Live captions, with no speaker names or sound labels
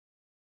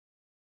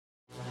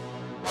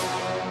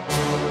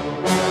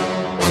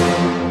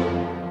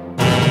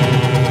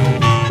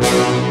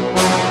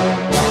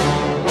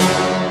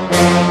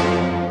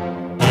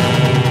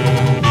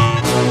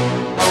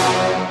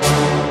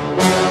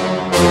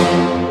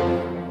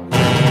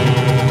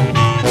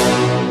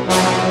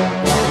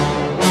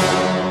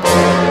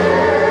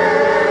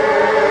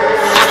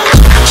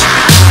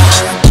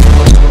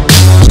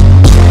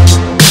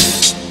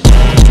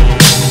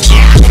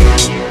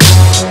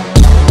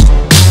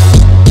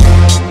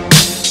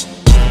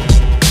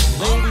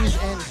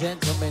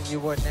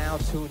You are now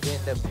tuned in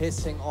to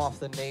Pissing Off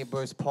the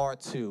Neighbors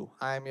Part 2.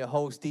 I am your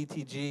host,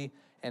 DTG,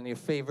 and your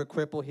favorite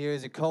cripple here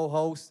is your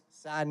co-host,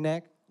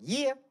 Snak.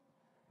 Yeah.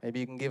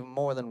 Maybe you can give him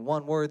more than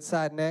one word,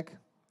 Snak.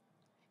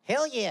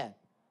 Hell yeah.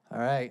 All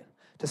right.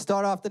 To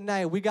start off the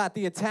night, we got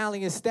the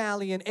Italian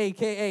Stallion,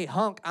 a.k.a.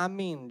 Junk.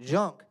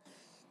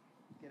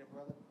 Get it,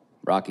 brother?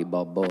 Rocky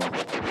Balboa.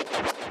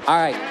 All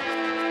right.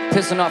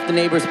 Pissing Off the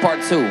Neighbors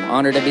Part 2.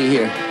 Honored to be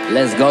here.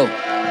 Let's go.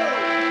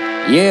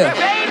 Yeah.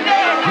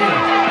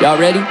 Y'all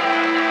ready?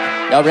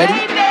 Y'all ready?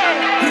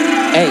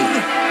 Hey.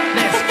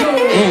 Let's go.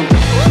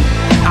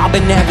 I've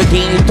been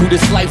navigating through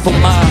this life of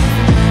mine.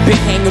 Been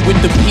hanging with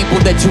the people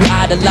that you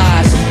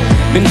idolize.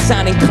 Been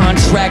signing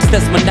contracts,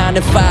 that's my 9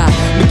 to 5.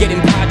 Been getting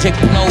Project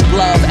Blow,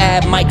 Glove,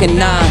 Ab, Mike and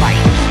 9.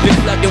 Been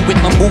plugged in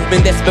with my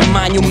movement, that's been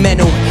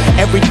monumental.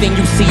 Everything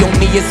you see on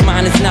me is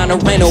mine, it's not a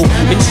rental.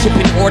 Been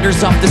shipping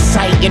orders off the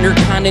site,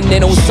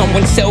 intercontinental.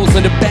 Someone sells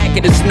in the back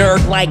of this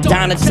nerd like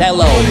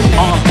Donatello.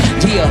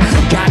 Yeah,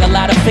 got a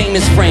lot of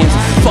famous friends.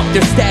 Fuck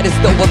their status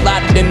though, a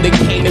lot of them they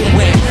came and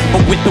went.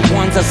 But with the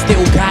ones I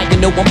still got, you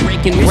know I'm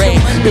breaking bread.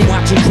 Been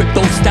watching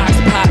crypto stocks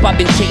pop, I've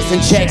been chasing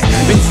checks.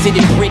 Been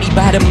sitting pretty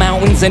by the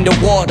mountains and the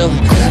water.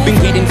 Been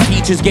getting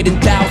features,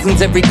 getting thousands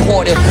every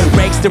quarter.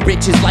 Rags to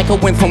riches like I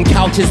went from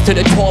couches to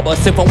the tour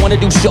bus. If I wanna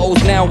do shows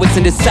now, it's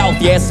in the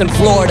South, yeah, it's in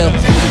Florida.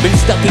 Been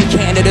stuck in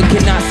Canada,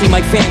 cannot see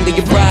my family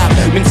abroad.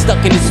 Been stuck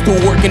in the stool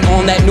working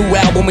on that new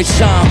album with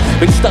Sean.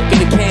 Been stuck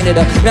in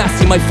Canada, not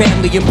see my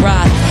family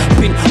abroad.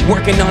 Been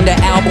working on the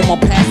album, I'll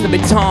pass the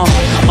baton.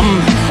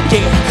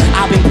 Yeah,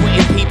 I've been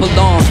putting people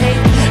on.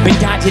 Been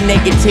dodging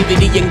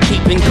negativity and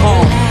keeping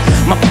calm.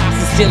 My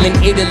pops is still in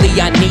Italy,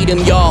 I need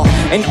him, y'all.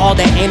 And all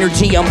that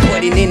energy I'm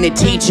putting into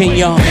teaching,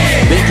 y'all.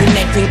 Been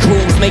connecting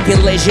crews, making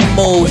leisure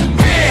moves.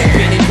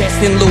 Been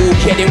investing loot,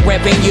 getting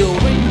revenue.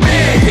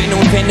 Been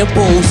on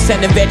Venetables,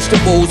 sending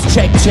vegetables.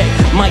 Check, check,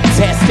 mic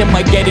test, am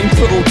I getting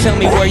through? Tell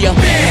me where you.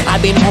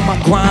 I've been on my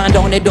grind,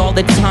 on it all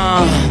the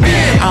time.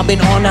 I've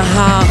been on the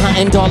high,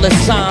 hunting all the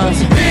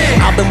signs.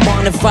 I've been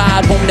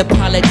bonafide, won't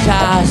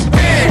apologize.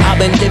 I've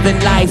been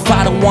living life,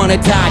 I don't wanna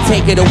die,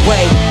 take it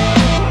away.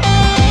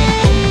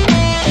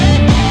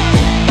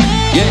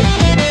 Yeah.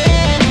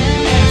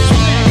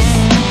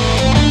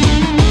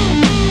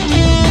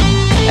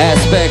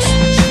 Aspects.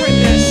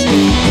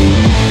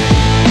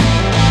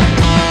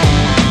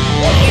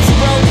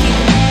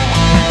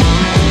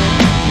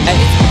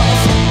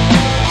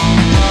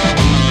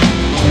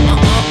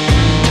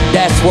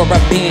 That's where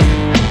I've been.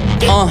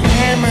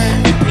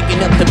 Been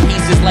picking up the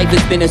pieces, life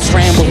has been a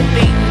scramble.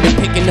 Been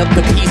picking up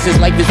the pieces,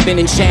 life has been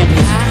in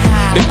shambles.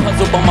 Been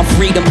puzzled by my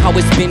freedom, how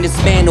it's been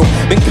dismantled.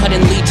 Been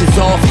cutting leeches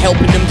off,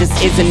 helping them just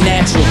isn't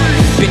natural.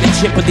 Been a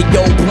chip of the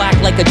old block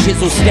like a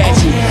chisel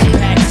statue.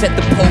 Packs at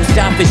the post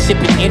office,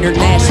 shipping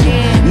international.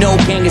 No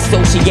gang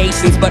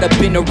associations, but I've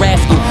been a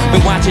rascal.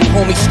 Been watching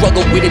homies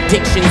struggle with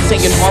addiction,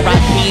 saying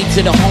R.I.P.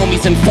 to the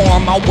homies in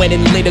form. I went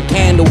and lit a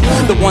candle.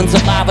 The ones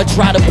alive I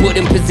try to put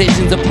in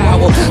positions of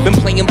power. Been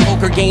playing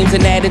poker games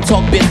and that and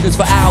talk business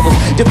for hours.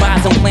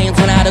 Devising plans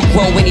on how to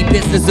grow any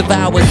business of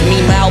ours.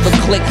 Meanwhile, the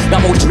click, I'm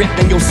more drip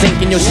than you'll sink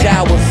in your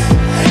showers.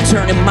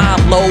 Turning my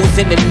lows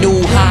into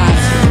new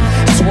highs.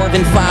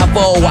 Swerving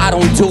 5-0, I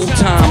don't do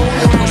time.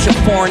 Push a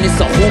foreign, it's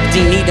a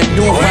hoopty, need a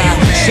new ride.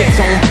 Shit's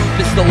on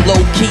purpose, so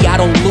low-key, I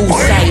don't lose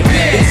sight.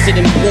 Been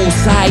sitting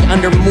poolside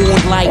under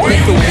moonlight.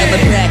 Been through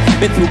Hillback,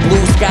 been through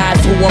blue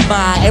skies, who am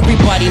I?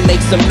 Everybody make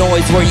some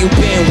noise, where you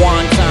been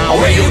one time?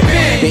 Where you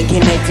been? Been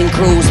connecting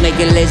crews,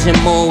 making legend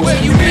moves.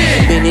 Where you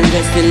been? Been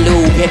investing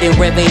loot, getting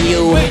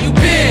revenue. Where you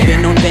been?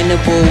 Been on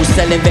Venetables,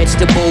 selling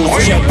vegetables.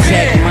 Check,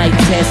 check, mic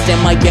test,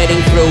 am I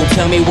getting through?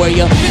 Tell me where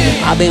you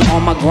been. I've been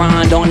on my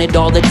grind, on it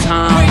all the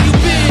time.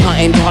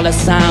 Hunting dollar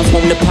signs,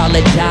 won't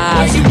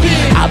apologize.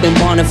 I've been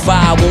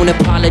bonafide, won't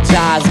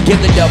apologize.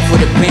 Give it up for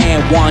the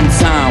band one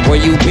time. Where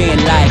you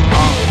been like,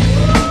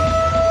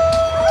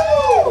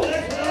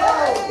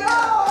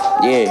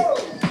 Yeah.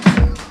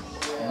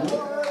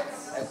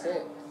 That's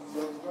it.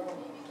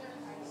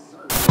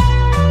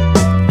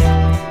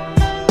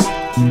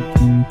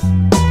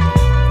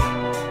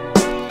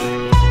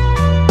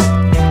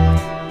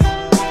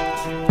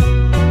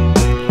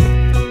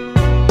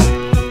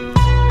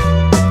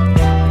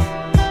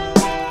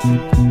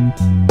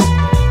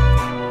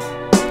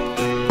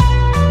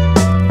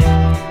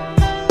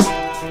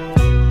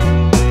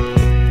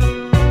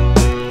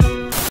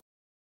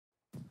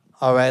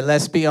 All right,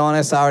 let's be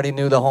honest. I already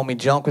knew the homie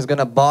Junk was going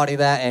to body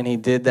that, and he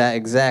did that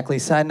exactly.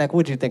 Snak,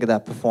 what'd you think of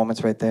that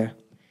performance right there?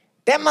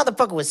 That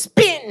motherfucker was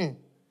spitting.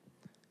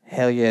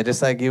 Hell yeah,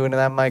 just like you into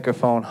that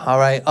microphone. All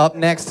right, up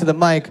next to the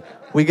mic,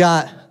 we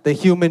got the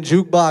human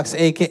jukebox,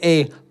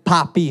 a.k.a.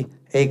 Poppy,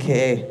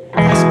 a.k.a.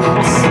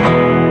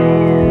 Aspects.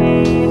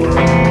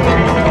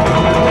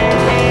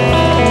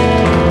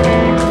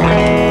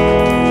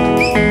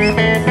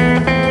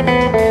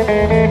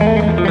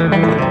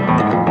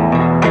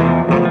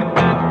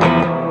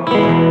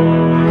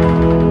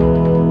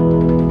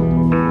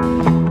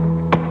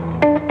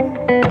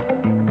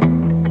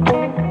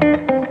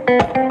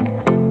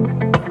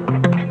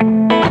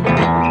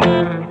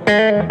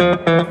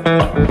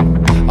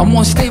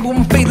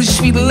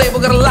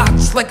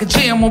 like a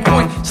jam on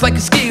point. It's like a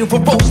scale for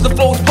roast. The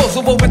flow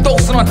explosive,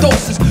 overdosing on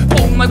doses.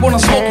 Blowing like when I'm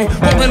smoking,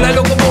 rolling like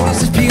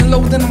locomotives. It's being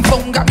low, then I'm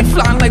floating. Got me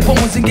flying like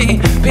bones and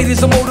getting paid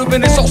as a motive.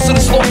 And it's also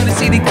the slogan to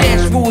see the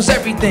cash rules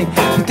everything.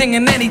 Everything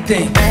and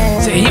anything.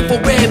 Say here for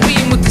red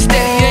beam with the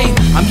steady aim.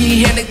 I'm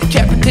getting head like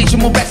decapitation,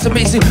 more bats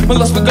amazing. My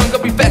lust for gun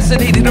got me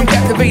fascinated, I'm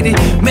captivated.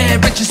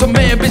 Mad bitches, so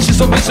mad bitches,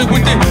 so bitches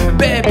with it.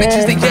 Bad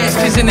bitches, they ass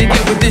kids and they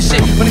get with this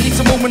shit. When it keeps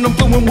a moment, I'm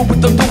doing what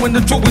I'm doing.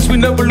 The truth is we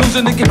never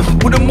losing again.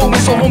 With a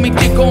moment, so homie,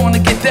 get going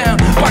and get down.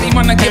 Body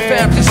might not get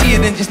found, just see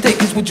it and just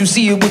take it. What you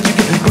see it, what you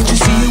get. What you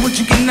see it, what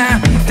you get now.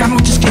 Down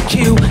don't just get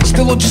killed,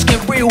 still don't just get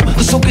real.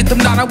 So get them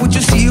down, what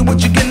you see it,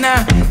 what you get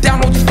now.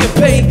 Down don't just get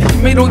paid,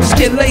 made don't just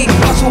get laid.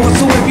 Hustle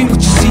every what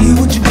you see it,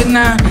 what you get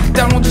now.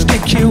 Down don't just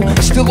get killed,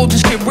 still don't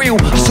just get real.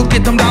 So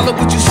get them dollar,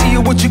 what you see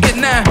it, what you get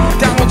now.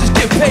 Down don't just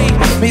get paid,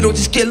 made don't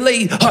just get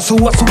laid.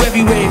 Hustle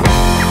everywhere.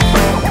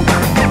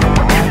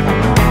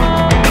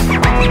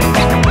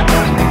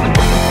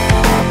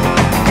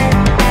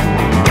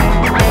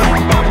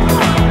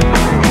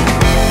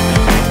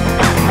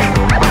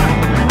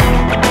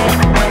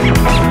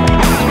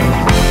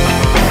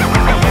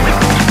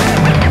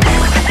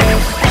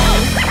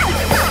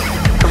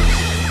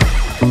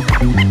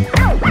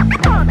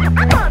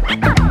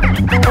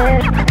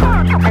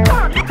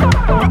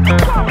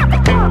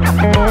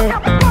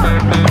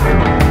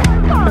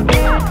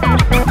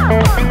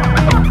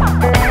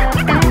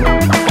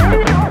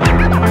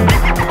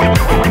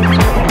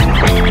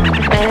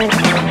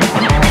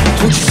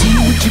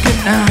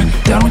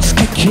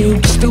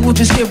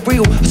 Just get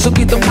real, so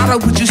get the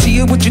motto, what you see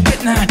it, what you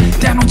get now.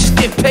 Down don't just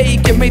get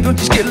paid, get made, don't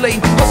just get laid.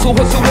 Hustle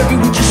every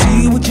what you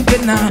see it, what you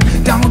get now.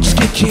 Down don't just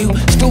get killed,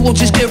 still don't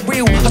just get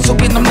real. Hustle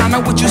get them now,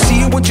 what you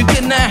see it, what you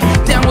get now.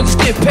 Down don't just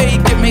get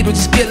paid, get made, don't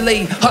just get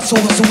laid. Hustle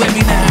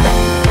every now.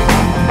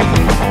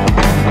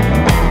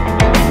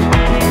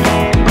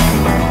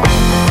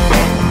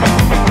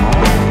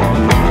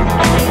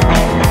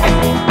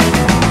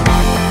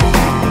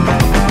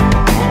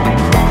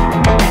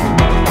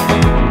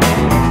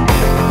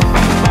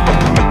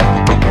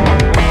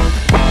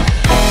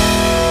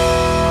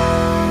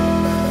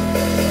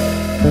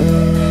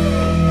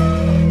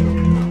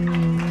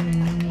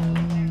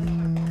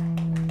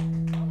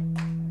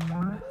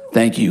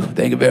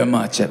 Thank you very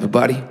much,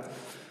 everybody.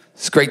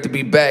 It's great to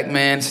be back,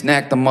 man.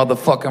 Snak the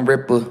motherfucking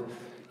Ripper.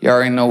 You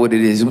already know what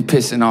it is. We're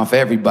pissing off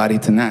everybody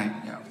tonight.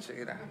 Yo, check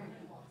it out.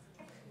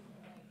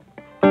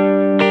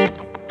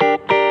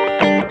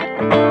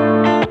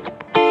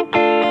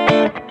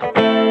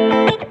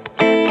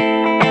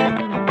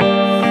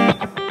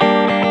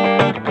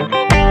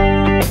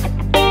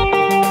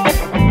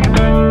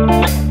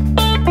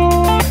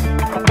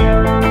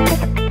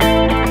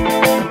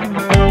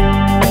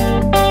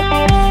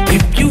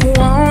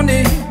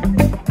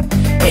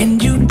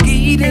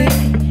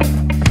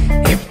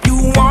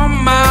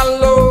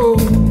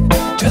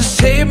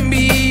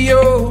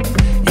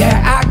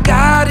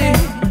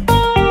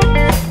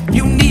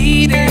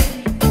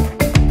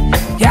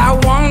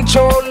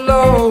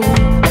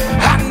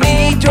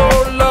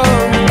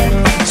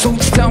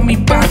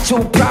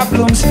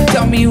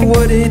 Tell me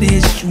what it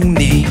is you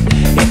need.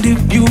 And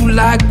if you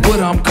like what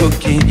I'm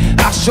cooking,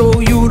 I'll show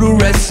you the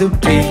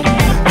recipe.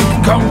 You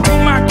can come to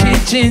my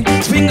kitchen,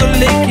 finger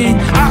licking,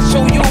 I'll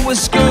show you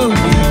what's good.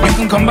 You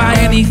can come by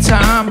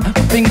anytime,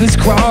 fingers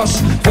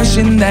crossed,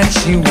 wishing that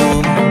she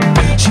would.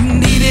 She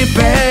need it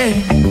bad,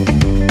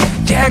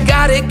 yeah, I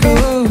got it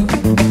good.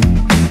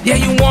 Yeah,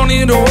 you want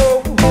it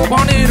all,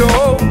 want it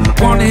all,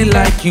 want it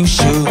like you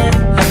should.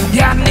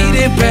 Yeah, I need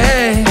it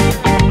bad,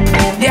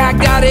 yeah, I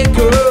got it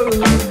good.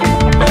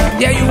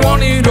 Yeah, you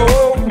want it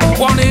all,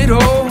 want it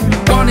all,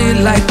 want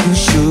it like you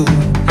should.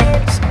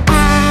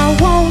 I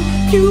want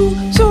you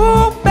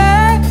so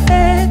bad,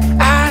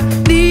 I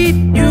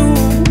need you,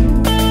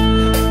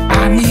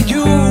 I need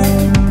you.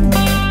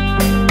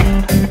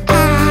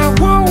 I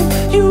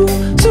want you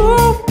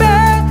so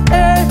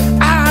bad,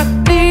 I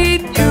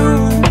need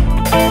you,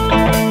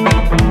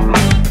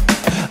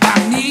 I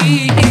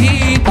need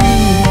you,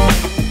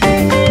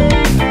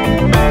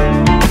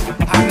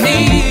 I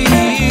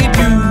need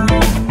you.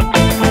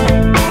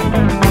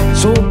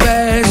 So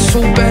bad,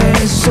 so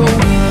bad, so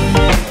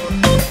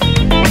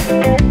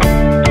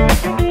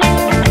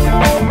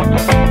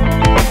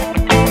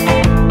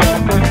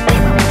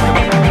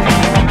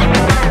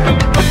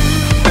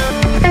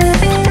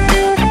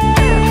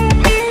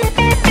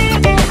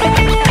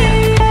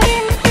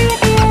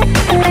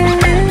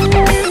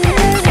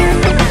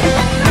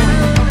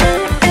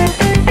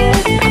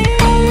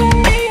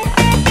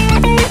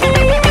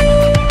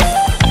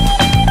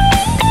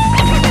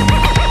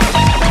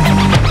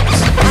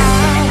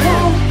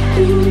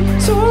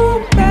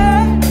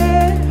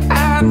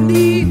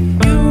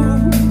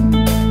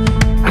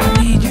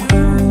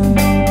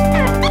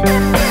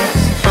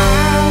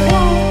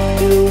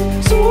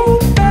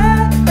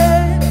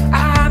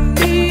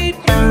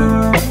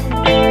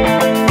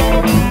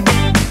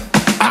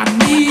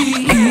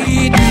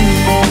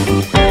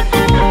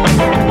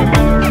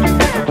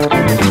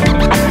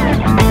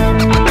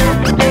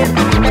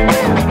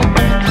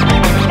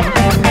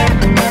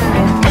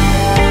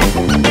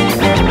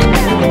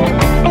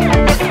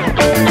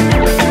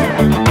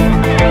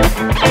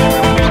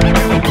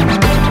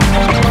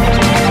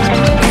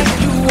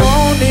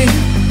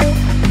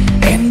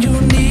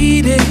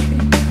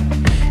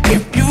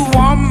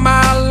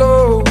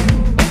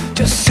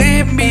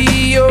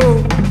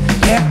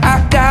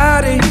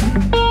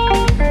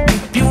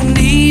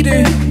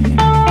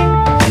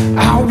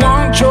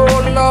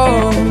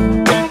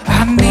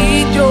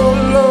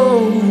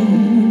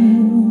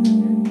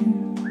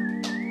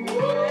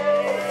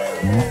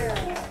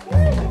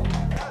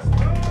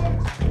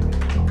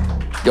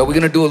Yo, we're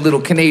gonna do a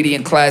little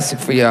Canadian classic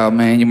for y'all,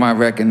 man. You might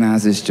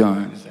recognize this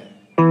joint.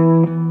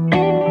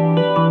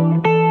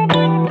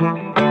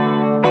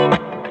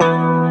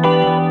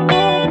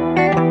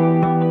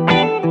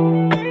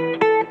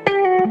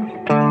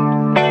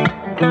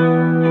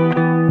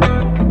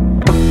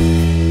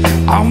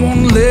 I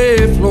wanna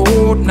live,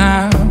 Lord,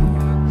 now.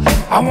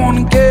 I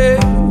wanna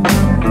get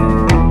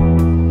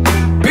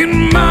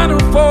been mine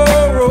for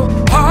a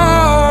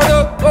heart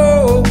of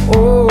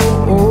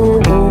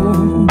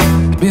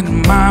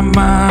been my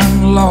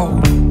mind,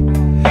 Lord.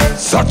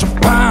 Such a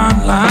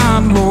fine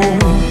line,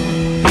 Lord.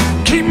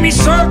 Keep me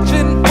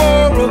searching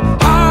for a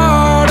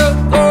heart of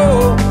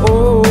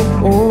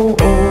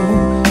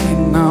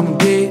and I'm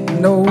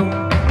getting old.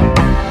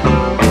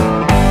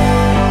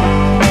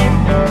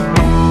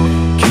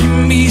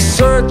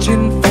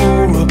 Searching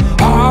for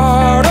a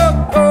heart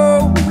of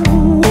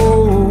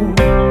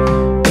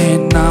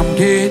and I'm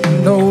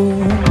getting old.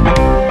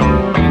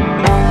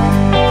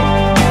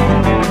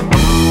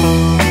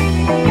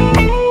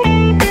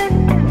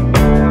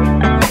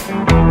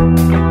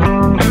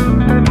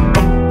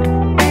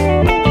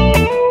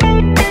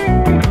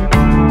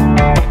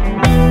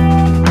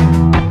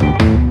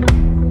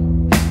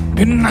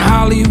 Been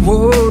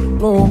Hollywood,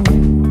 Lord,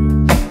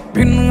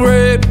 been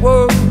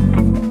Redwood,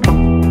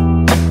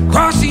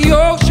 across the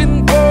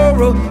ocean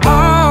for a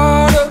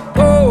heart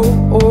of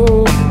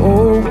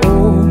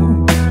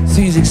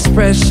these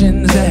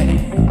expressions that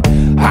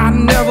I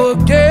never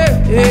get.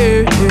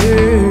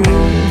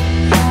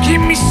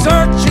 Keep me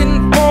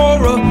searching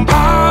for a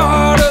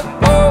heart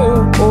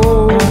of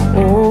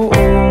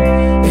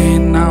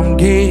and I'm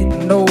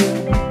getting old.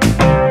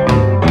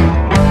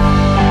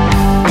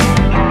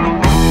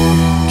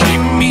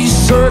 Keep me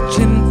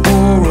searching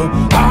for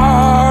a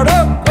heart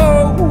of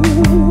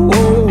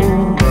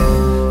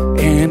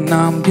and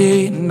I'm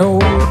getting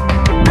old.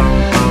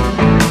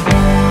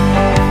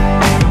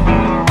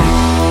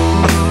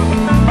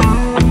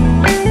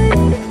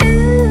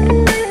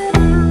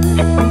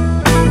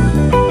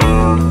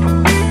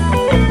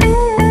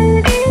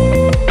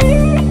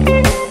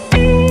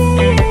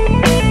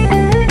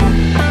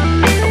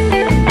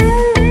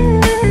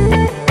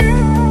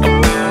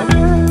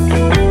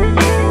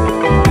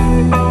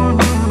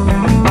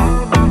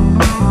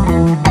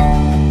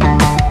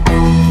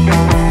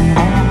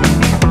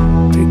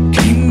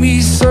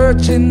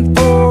 Searching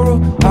for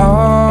a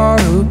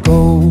heart of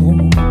gold.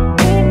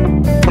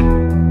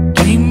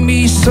 Keep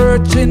me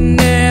searching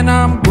and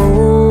I'm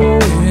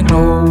growing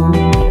old.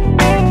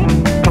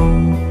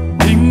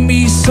 Keep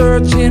me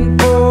searching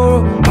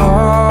for a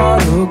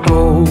heart of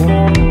gold.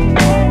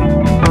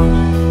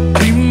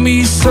 Keep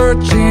me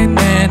searching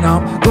and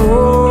I'm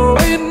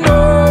growing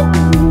old.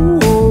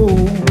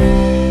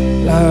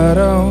 Light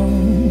on.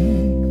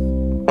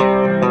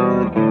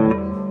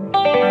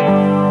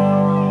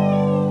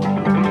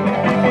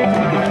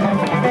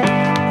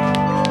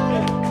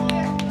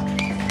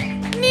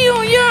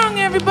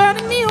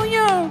 Everybody, Neil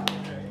Young.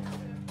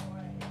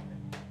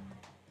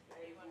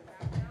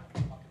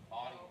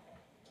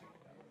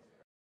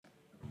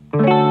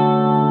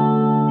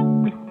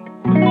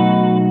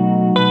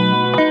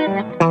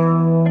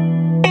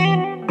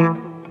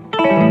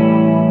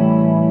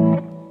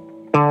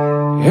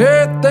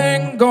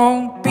 Everything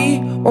gon' be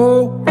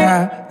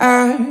alright.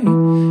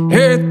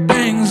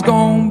 Everything's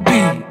gon'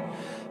 be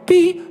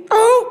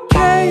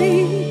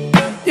okay.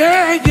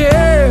 Yeah,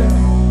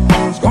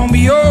 yeah. It's gonna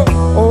be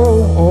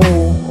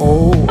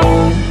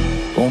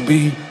gonna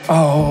be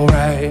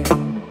alright.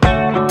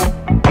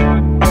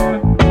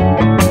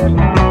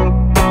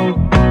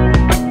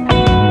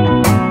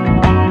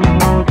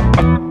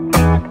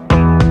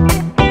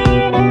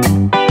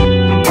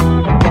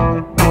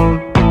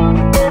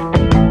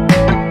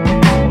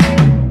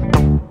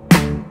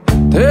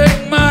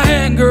 Take my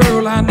hand,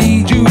 girl, I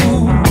need you.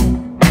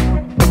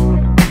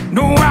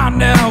 No, I'll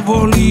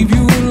never leave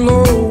you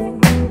alone.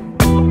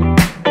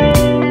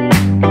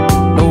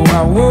 No,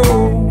 I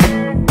won't.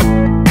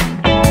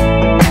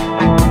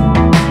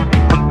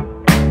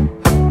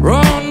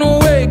 Run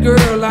away,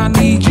 girl, I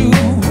need you.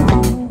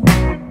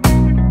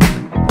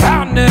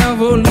 I'll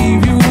never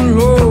leave you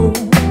alone.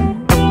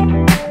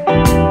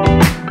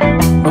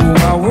 No,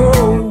 I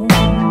won't.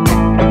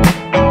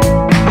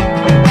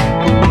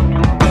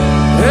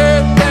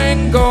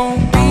 Everything gon'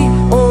 be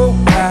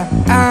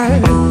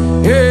alright.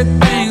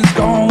 Everything's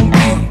gon'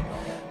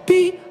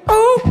 be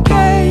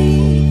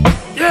okay.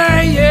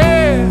 Yeah,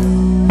 yeah.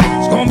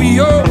 It's gonna be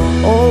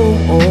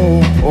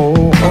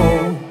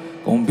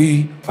gonna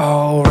be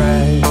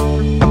alright.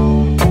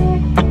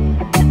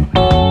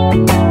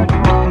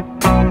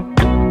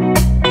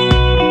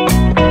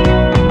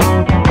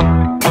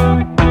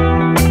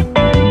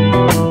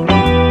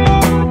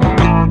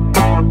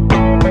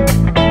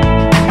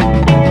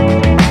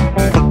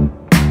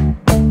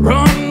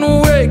 Run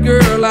away,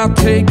 girl, I'll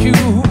take you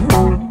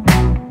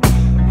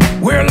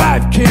where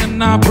life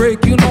cannot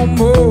break you no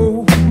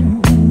more.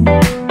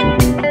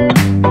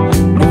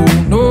 No,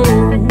 no.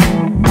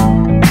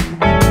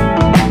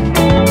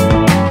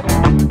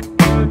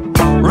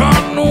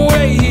 Run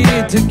away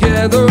here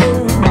together.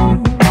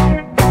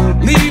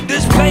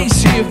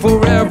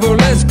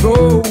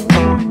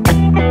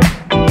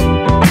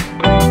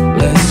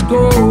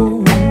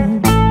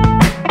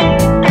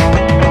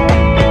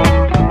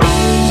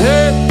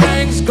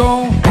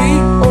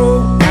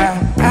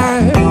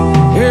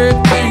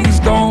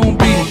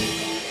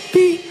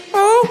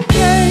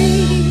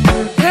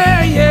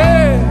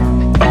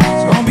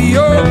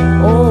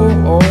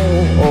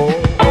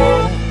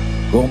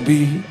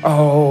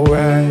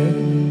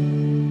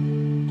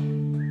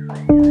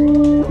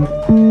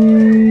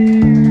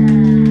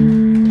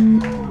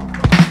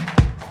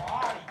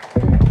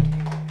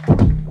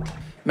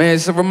 Man,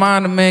 it's a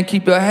reminder, man,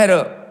 keep your head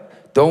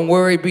up. Don't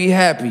worry, be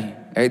happy.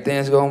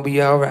 Everything's gonna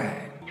be all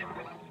right.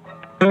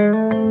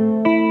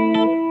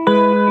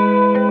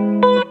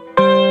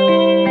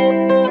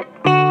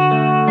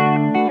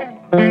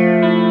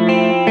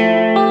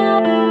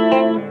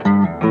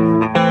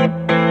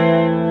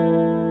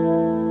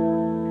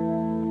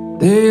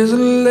 There's a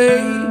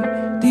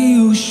lady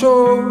who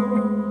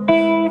showed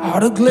how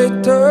the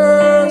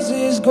glitters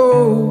is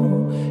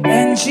gold,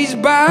 and she's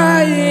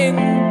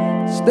buying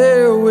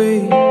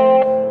Stairway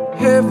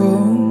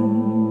heaven.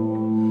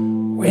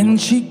 When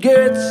she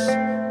gets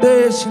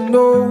there, she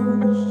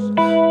knows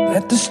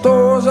that the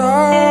stores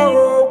are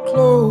all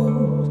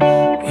closed.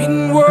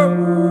 In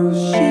words,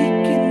 she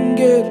can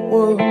get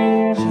what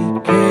she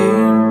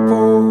came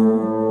for.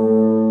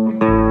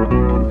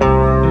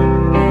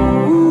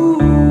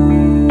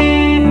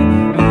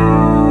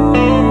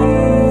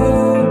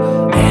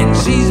 And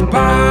she's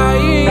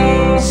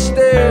buying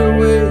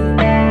Stairway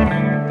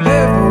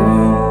heaven.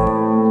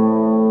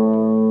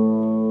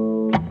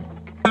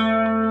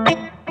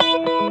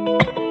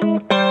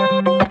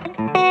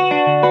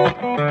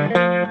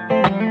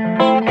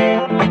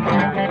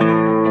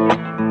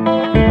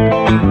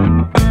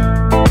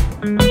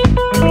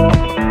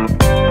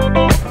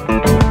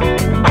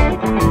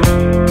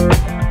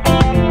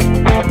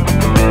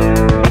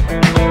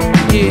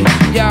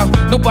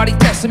 Nobody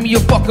testing me or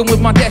fucking with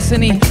my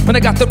destiny. When I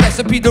got the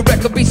recipe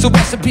so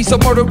recipe, so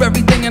murder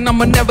everything and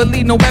I'ma never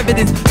leave no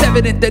evidence. It's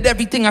evident that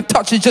everything I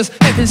touch is just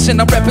evidence. I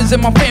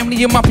represent my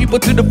family and my people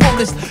to the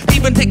fullest.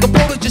 Even take a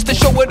photo just to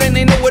show it and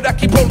they know it, I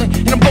keep rolling.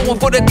 And I'm going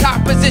for the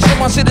top position,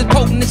 my shit is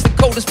potent, it's the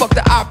coldest, fuck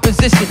the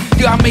opposition.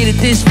 Yeah, I made it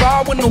this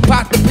far with no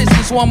pot to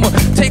business. So I'ma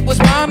take what's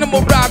mine,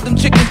 I'ma rob them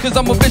chickens. Cause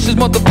I'm a vicious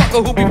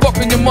motherfucker who be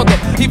fucking your mother.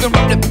 Even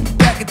rub that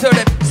back and tell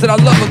that said I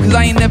love her. Cause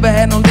I ain't never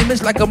had no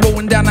limits like I'm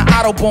rolling down the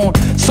Autobahn.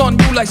 Son,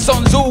 you like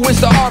Sun Tzu,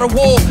 it's the art of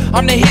war.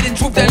 I'm the hidden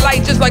truth that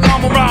light just like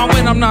I'm around.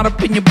 When I'm not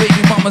up in your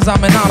baby mamas,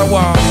 I'm in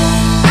Ottawa.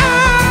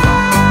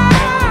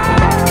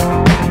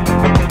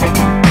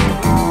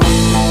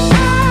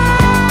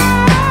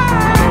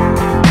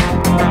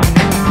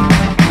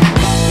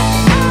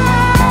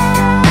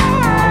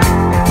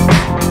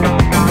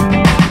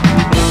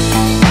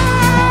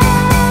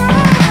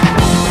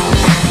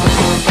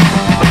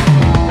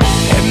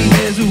 And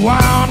as we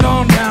wound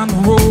on down the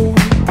road,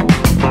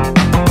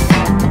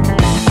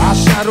 our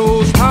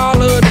shadows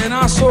taller than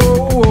our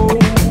soul.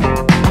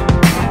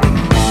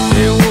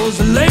 There was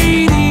a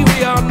lady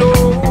we all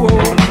know,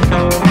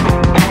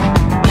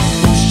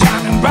 who's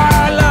shining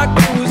bright like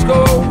Kuse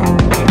gold.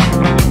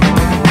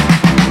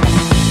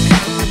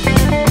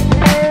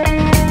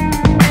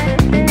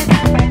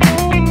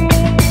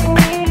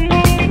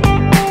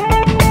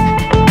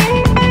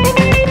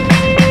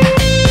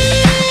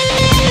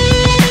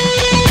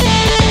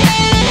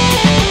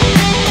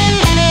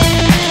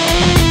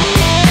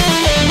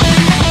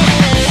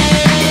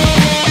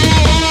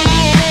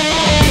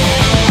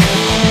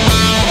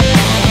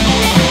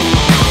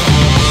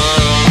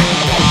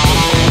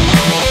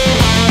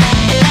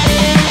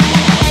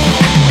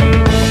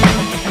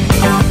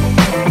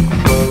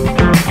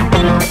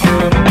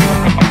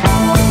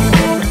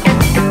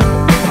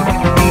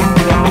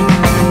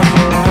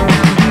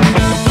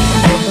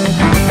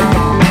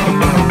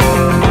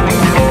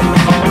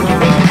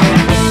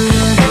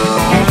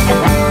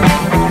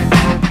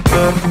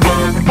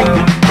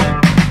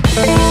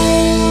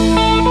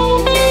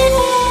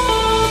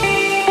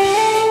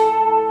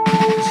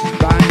 She's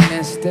buying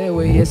that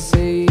Stairway, yes,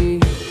 see.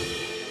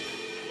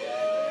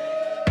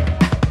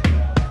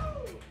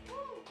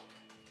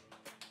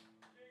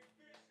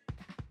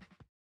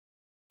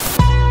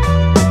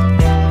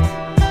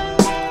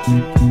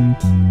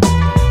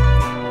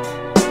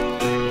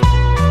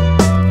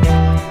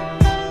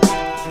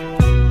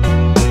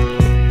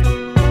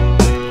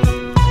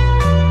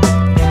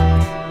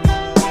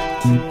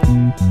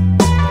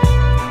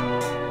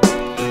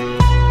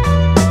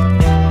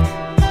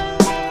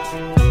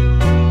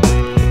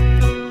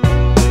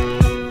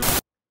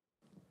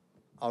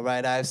 All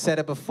right, I've said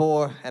it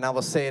before, and I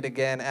will say it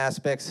again.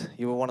 Aspects,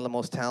 you were one of the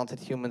most talented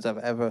humans I've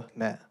ever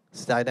met.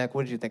 Snak,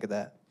 what did you think of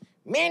that?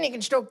 Man, you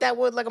can stroke that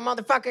wood like a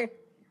motherfucker.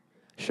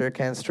 Sure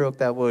can stroke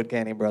that wood,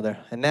 can he, brother?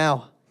 And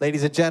now,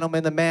 ladies and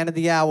gentlemen, the man of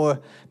the hour,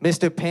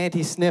 Mr.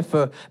 Panty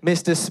Sniffer,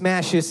 Mr.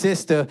 Smash Your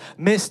Sister,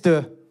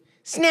 Mr.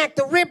 Snak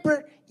the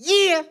Ripper,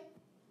 yeah.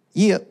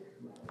 Yeah.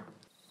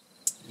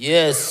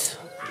 Yes,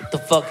 what the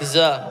fuck is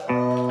up?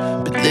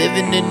 Been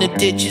living in the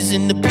ditches,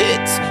 in the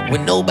pits,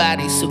 when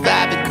nobody's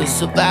surviving, cause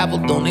survival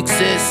don't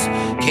exist.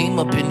 Came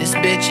up in this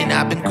bitch and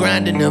I've been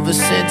grinding ever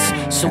since.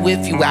 So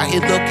if you out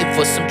here looking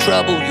for some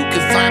trouble, you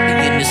can find me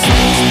in the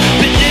streets.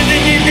 Been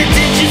living in the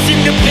ditches,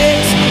 in the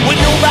pits, when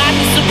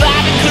nobody's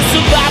surviving, cause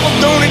survival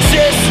don't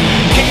exist.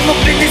 Came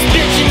up in this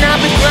bitch and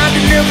I've been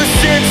grinding ever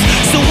since.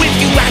 So if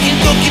you out here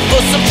looking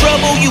for some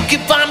trouble, you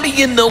can find me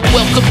in the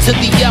welcome to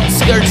the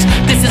outskirts.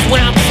 This is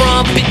where I'm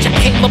from, bitch, I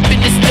came up in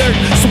this dirt.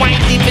 So I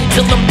ain't leaving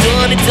till I'm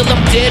done, until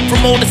I'm dead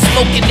from all the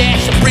smoke and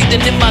ash I'm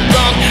breathing in my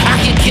lung. I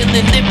hear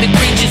killing living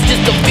creatures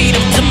just to feed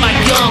them to my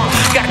young.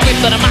 Got a grip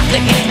out of my the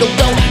handle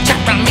though. Chop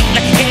around me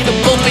like a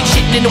cannibal. Been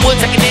shitting in the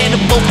woods like an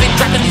animal. Been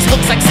dropping these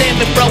hooks like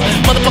salmon, bro.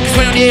 Motherfuckers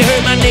round here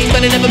heard my name,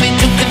 but I never been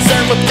too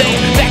concerned with fame.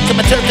 Back to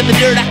my turf and the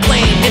dirt I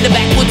claim. In the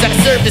backwoods like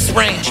a service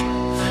range.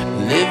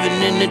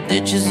 Living in the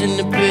ditches in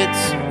the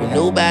pits where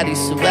nobody's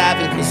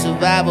surviving, cause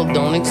survival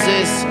don't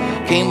exist.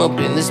 Came up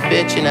in this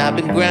bitch and I've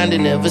been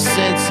grinding ever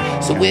since.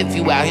 So if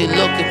you out here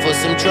looking for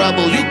some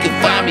trouble, you can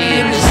find me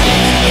in the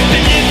sticks.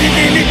 Been living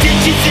in the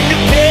ditches in the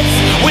pits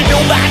where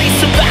nobody's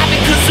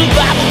surviving, cause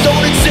survival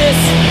don't exist.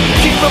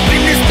 Came up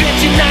in this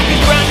bitch and I've been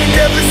grinding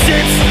ever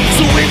since.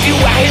 So if you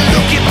out here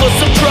looking for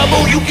some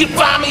trouble, you can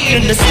find me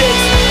in the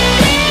sticks.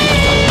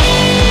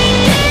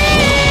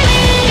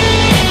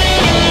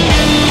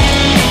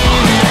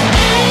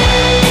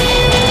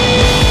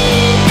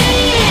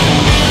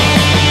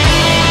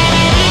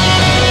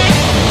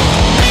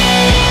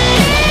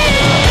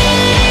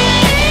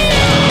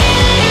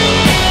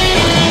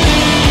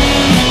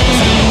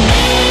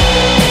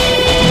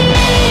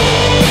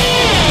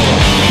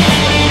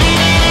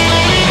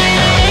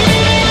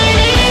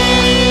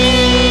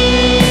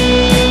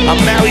 I'm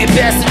out here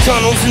past the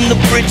tunnels and the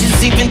bridges,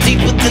 even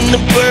deeper than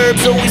the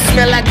burbs. Always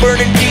smell like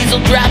burning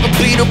diesel, drive a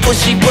beetle,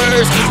 bushy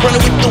birds.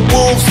 Running with the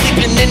wolves,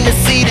 sleeping in the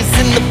cedars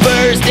and the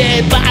birds.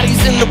 Dead bodies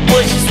in the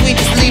bushes, we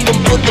just leave them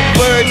for the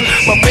birds.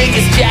 My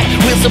biggest jack,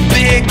 wheels a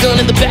big gun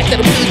in the back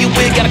that'll peel you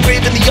with. Got a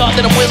grave in the yard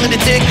that I'm willing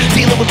to dig.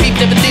 Dealing with beef,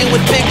 never deal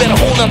with pig. Better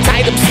hold on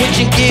tight, I'm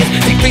switching gears.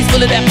 Deep freeze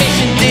full of that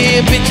fishing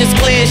deer. Bitches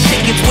clear,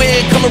 shit gets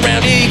weird. Come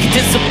around here, you can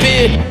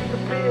disappear.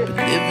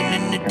 Living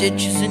in the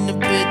ditches in the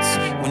pits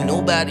when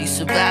nobody's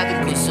surviving,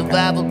 cause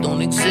survival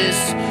don't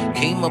exist.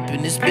 Came up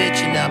in this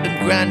bitch and I've been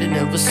grinding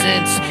ever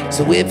since.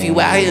 So if you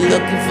out here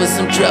looking for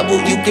some trouble,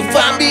 you can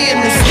find me in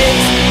the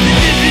sticks.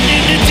 Living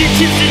in the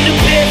ditches in the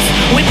pits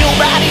when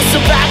nobody's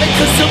surviving,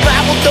 cause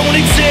survival don't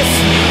exist.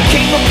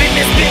 Came up in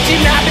this bitch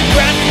and I've been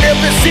grinding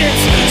ever since.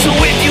 So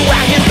if you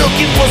out here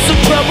looking for some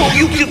trouble,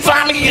 you can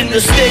find me in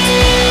the sticks.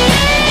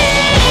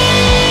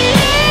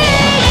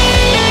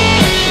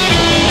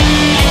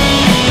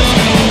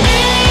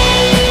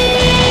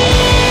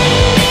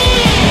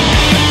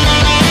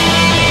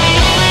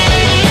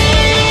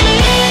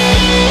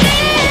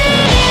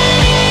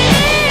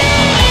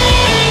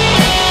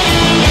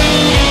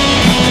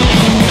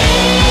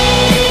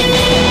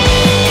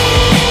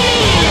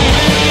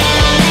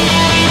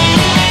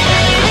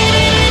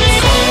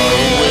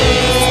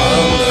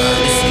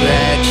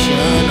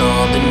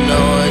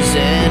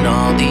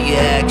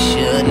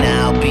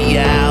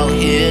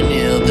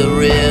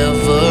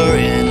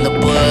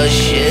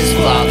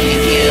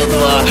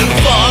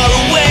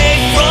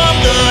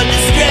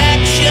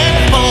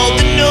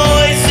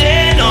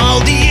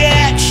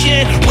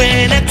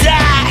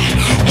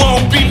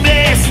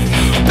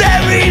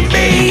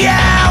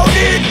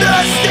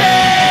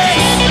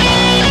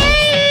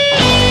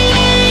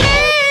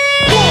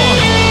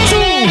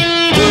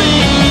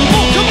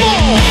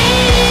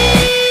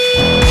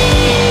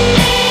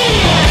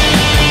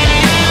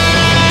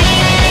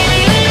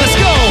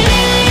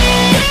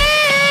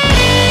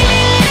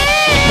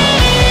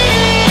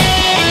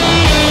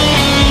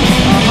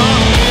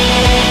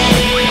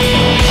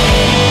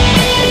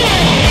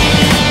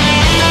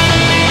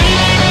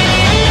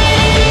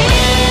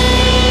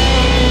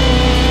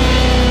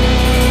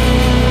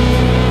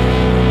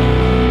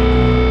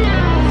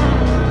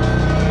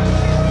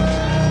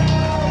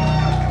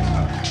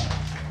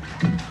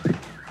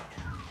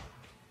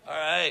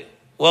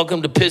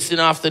 Welcome to Pissing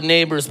Off the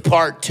Neighbors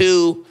Part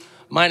 2.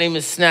 My name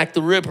is Snak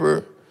the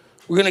Ripper.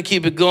 We're gonna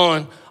keep it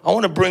going. I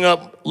wanna bring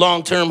up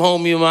long-term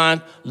homie of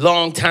mine,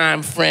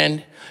 long-time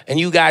friend, and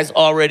you guys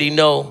already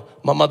know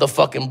my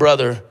motherfucking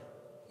brother,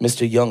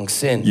 Mr. Young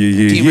Sin.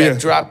 D-Rec,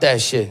 drop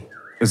that shit.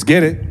 Let's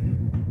get it.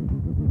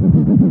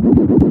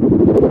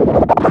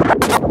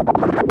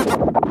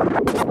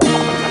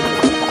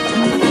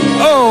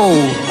 Oh,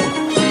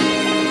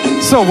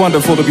 so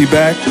wonderful to be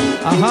back.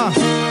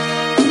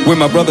 With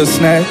my brother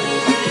Snak.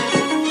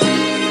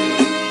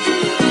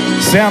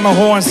 Sound the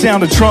horn,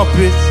 sound the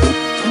trumpet.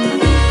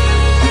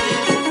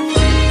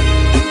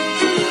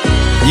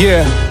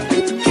 Yeah.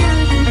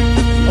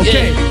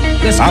 Okay,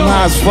 let's go. I'm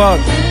high as fuck.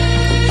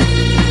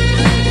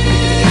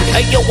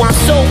 Hey yo, I'm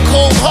so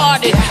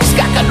cold-hearted.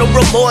 Scott got no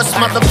remorse.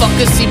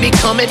 Motherfuckers see me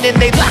coming and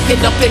they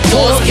locking up their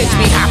doors. Catch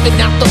me hopping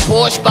out the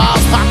Porsche,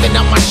 balls popping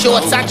out my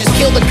shorts. I just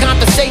kill the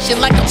conversation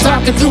like I'm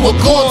talking through a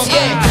corpse.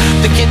 Yeah,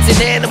 the kid's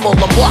an animal.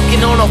 I'm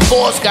walking on all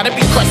fours. Gotta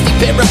be crusty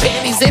pair of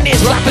panties and then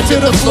dropping to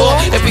the floor.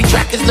 Every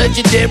track is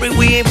legendary.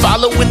 We ain't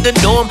following the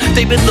norm.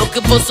 They've been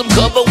looking for some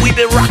cover. We've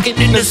been rocking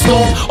in the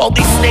storm. All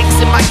these snakes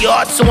in my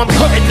yard, so I'm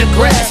cutting the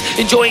grass.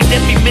 Enjoying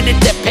every minute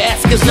that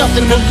pass, cause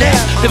nothing will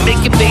last. Been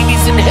making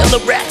babies in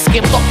hella racks.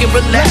 Can't fucking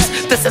relax.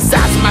 That's the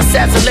size of my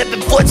size,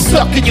 11 foot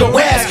stuck in your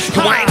ass.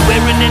 Yo, I ain't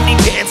wearing any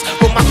pants,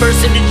 but my verse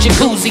in the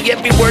jacuzzi.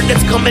 Every word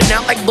that's coming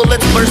out like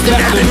bullets bursting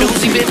out the news.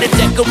 Been a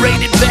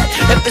decorated vet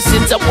ever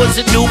since I was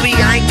a newbie.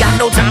 I ain't got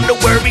no time to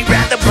worry,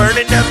 rather burn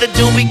another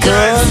doobie.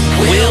 Cause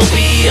we'll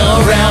be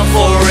around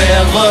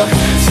forever.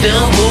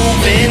 still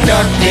moving,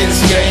 nothing's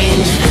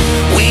changed.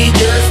 We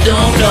just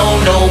don't know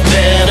no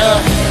better.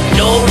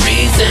 No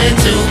reason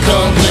to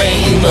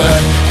complain, but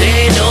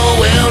they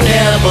know we'll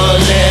never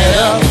let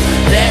up.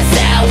 That's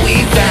how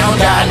we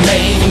found our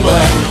lane.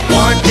 But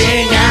one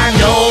thing I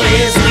know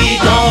is we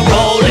gon'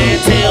 roll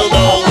until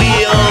the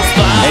wheels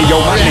fall. Hey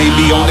yo, my name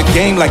be on the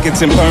game like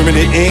it's in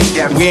permanent ink.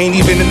 We ain't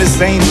even in the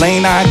same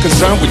lane, I ain't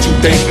concerned what you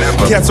think.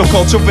 Cancel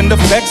culture in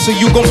effect, so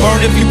you gon'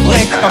 burn if you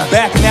blink. I'm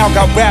back now,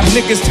 got rap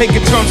niggas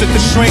taking turns at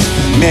the shrink.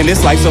 Man,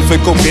 this life's a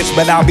fickle bitch,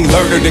 but I'll be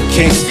learning the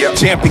kinks.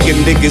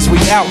 Champion niggas, we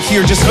out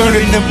here just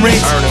earning the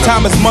rings.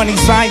 Time is money,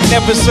 so I ain't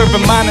never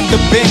serving mine in the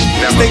bin.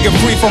 Staying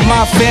free from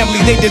my family,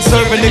 they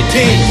deserving the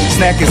king.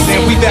 Snak is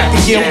in, we back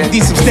again with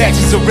these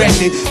statues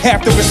erected.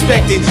 Have to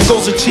respect it,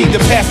 goals achieved,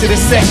 the past to the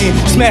second.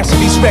 Smashing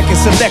these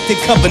records, selected,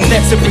 cover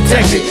nets and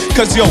protected.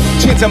 Cause yo,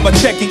 chins I'ma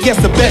check it, yes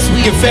the best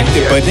we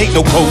infected. But ain't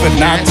no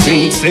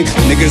COVID-19, sick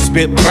niggas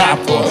spit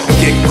proper.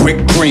 Get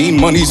quick green,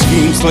 money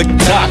schemes like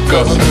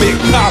Taka. Big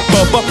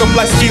Papa, buck 'em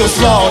like steel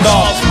sawed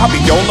off. I'll be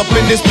all up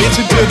in this bitch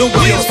until the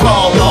wheels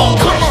fall off.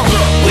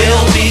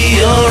 We'll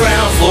be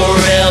around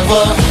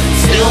forever,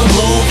 still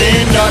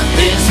moving,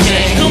 nothing's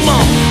changed. Come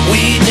on,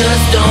 we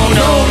just don't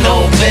know no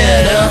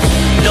better.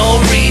 No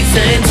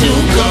reason to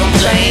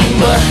complain,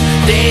 but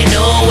they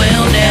know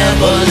we'll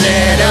never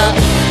let up.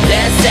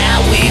 That's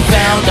how we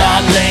found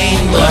our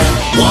lane. But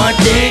one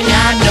thing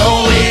I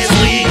know is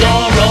we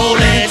gon' roll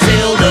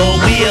until the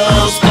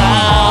wheels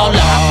fall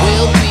off.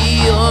 We'll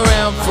be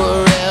around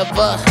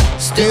forever,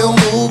 still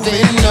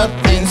moving,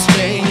 nothing's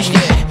changed.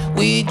 Yeah,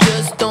 we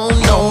just don't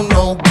know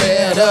no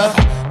better.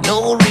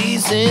 No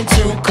reason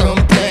to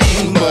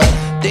complain, but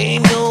they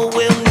know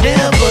we'll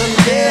never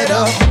let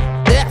up.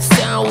 That's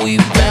how we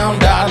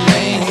found our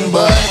lane.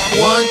 But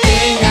one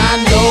thing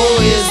I know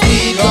is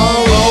we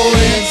gon' roll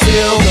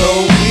until the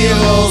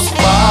wheels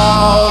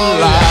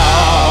fall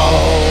out.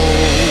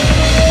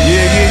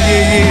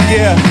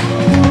 Yeah.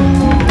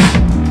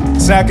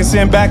 Snak is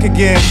in back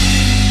again.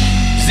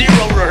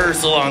 Zero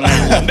rehearsal on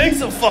that one. Make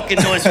some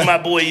fucking noise for my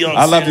boy Young.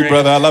 I love you,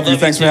 brother. I love you.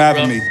 Thanks for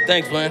having me.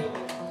 Thanks, man.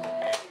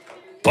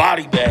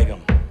 Body bag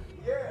him.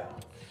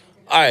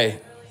 All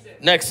right,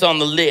 next on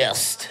the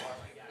list.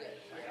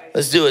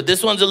 Let's do it.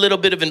 This one's a little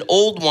bit of an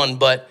old one,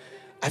 but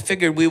I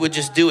figured we would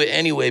just do it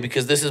anyway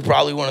because this is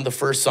probably one of the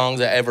first songs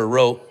I ever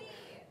wrote.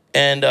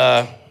 And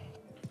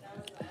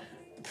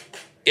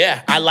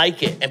yeah, I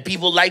like it. And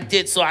people liked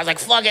it, so I was like,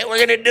 fuck it, we're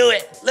gonna do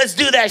it. Let's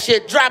do that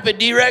shit. Drop it,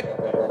 D-Rec.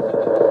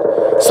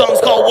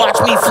 Song's called Watch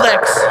Me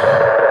Flex.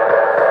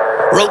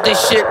 Wrote this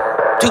shit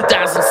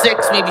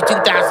 2006, maybe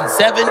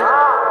 2007.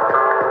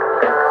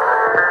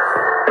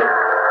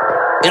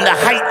 In the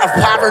height of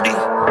poverty.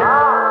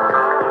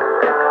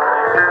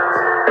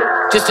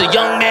 Just a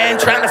young man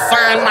trying to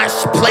find my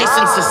place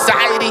in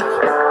society.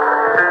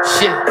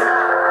 Shit.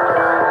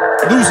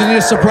 Losing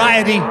his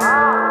sobriety.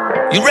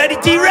 You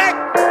ready, D-Rec?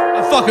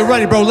 I'm fucking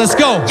ready, bro. Let's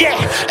go. Yeah.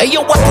 Hey,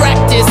 yo, I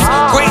practice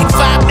grade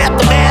 5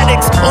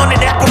 mathematics on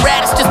an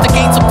apparatus just to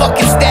gain some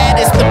fucking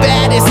status. The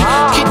baddest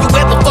kid you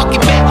ever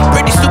fucking met.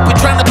 Pretty stupid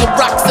trying to put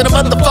rocks in a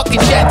motherfucking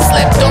jet.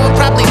 Slept on,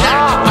 probably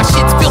not. My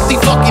shit's filthy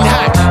fucking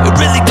hot. It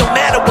really don't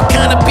matter what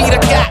kind of beat I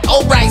got.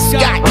 Alright,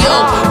 Scott, yo,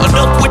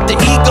 enough with the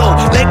ego.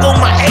 Let go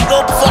my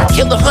ego before I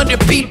kill 100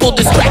 people.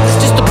 This track is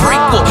just a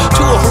prequel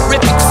to a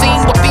horrific scene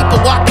where people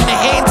walking their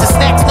hands and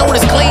snacks known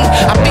as clean.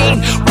 I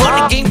mean,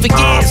 running game for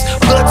years.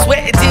 Blood,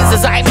 sweat, and tears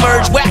as I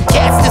emerge. Where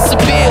cats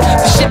disappear.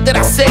 The shit that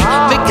I say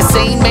make a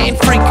sane man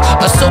freak.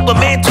 A sober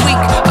man tweak.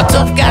 A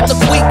tough guy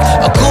look weak.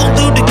 A cool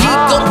dude to geek.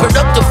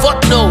 Unproductive, fuck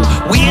no.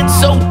 We in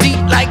so deep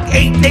like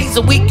 8 days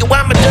a week. Yo,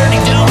 I'm a dirty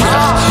dude.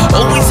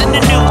 Always in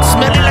the nude.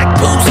 Smelling like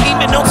poo.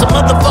 Scheming on some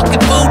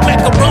motherfucking food.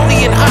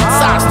 Macaroni and hot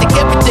sauce. Take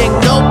everything.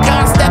 No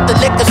cost at the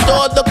liquor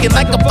store. Looking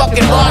like a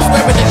fucking boss.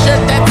 Wearing a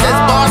shirt that says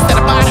boss.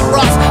 That I bought at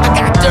Ross. I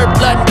got dirt,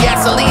 blood, and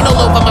gasoline all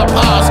over my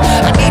paws.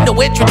 I need no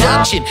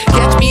introduction.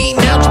 Catch me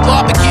eating out your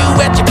barbecue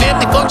at your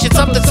family function.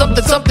 Something,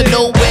 something, something.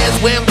 Nowhere's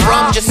where I'm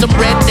from. Just some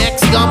redneck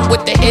scum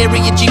with the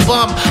hairy and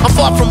G-bum. I'm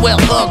far from well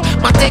hung.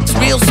 My dick's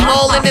real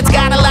small and it's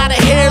got a lot of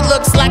hair.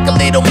 Looks like a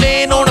little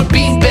man on a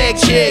beanbag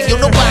chair. Yo,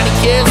 nobody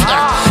cares.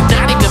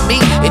 Not even me.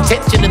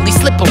 Intentionally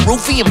slip a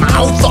roofie in my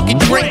own fucking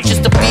drink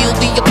just to feel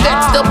the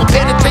effects. Double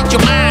penetrate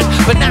your mind,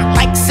 but not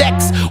like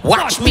sex.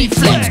 Watch me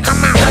flex.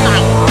 Come on, come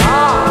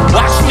on.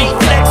 Watch me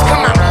flex.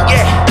 Come on,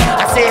 yeah.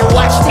 I said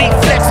watch me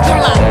flex.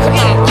 Come on, come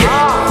on,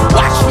 yeah.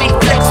 Watch me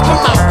flex.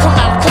 Come on, come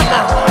on, come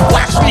on.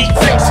 Watch me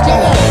flex.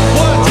 Come on.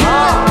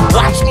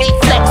 Watch me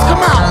flex.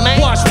 Come on,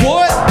 man. Watch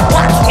what?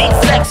 Watch me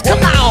flex.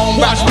 Come on,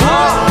 bro. Watch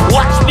what?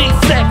 Watch me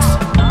flex.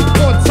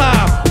 One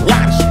time.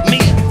 Watch me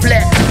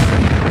flex.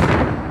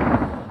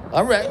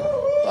 All right,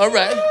 all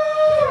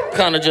right.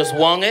 Kind of just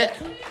wung it.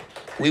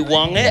 We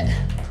wung it.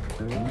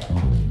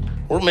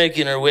 We're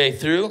making our way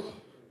through.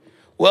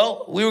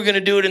 Well, we were gonna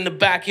do it in the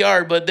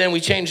backyard, but then we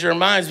changed our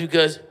minds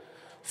because,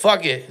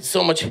 fuck it, it's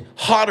so much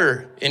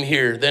hotter in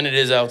here than it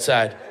is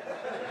outside.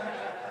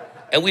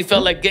 And we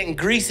felt like getting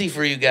greasy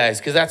for you guys,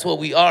 because that's what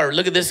we are.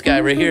 Look at this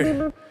guy right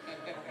here.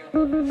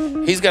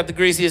 He's got the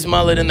greasiest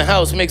mullet in the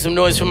house. Make some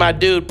noise for my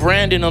dude,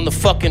 Brandon, on the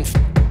fucking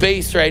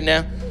bass right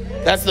now.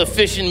 That's the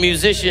fishing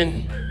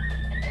musician.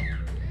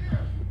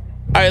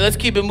 All right, let's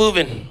keep it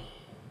moving.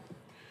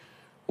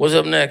 What's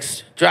up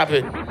next? Drop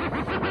it.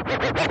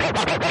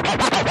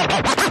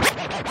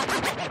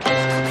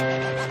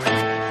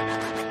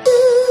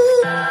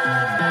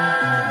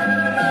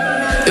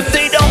 If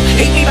they don't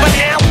hate me by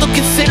now, they'll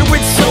consider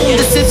it soon.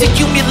 This is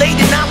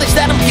accumulated knowledge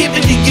that I'm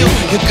giving to you.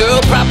 Your girl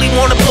probably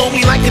wanna blow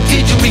me like a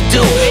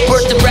didgeridoo.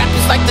 Birth of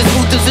rappers like this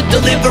booth is a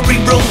delivery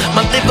room.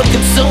 My liver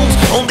consumes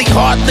only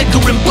hard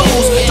liquor and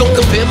booze. Don't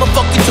compare my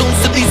fucking tunes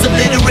to these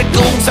illiterate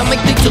goons. I'm like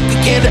they took a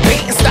can of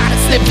paint and started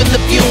sniffing the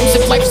fumes.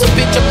 If life's a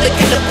bitch, I'm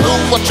licking the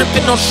bloom while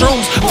tripping on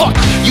shrooms. Fuck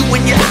you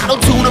and your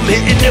auto-tune, I'm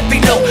hitting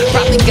every note.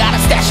 Probably got a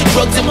stash of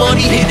drugs and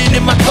money hidden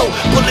in my coat.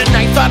 Pull a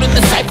knife out in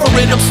the cypher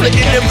and I'm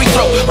slitting every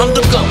throat. I'm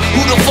the gun,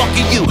 who the fuck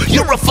are you?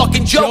 You're a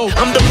fucking joke.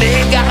 I'm the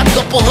man, got a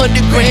couple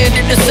 $100 grand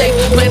in the safe.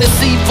 Plant a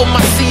seed for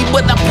my seed,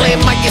 but I plan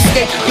my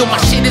escape. Yo, my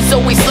shit is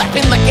always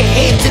slapping like a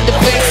hand to the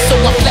face. So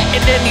I'm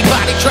flattening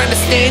anybody trying to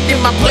stand in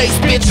my place,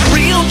 bitch.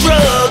 Real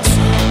drugs,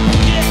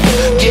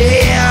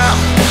 yeah.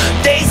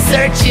 They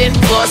searching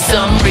for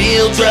some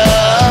real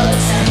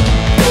drugs.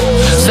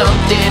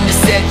 Something to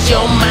set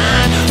your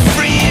mind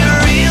free.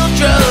 Real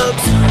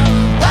drugs.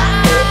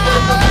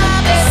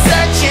 They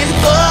searching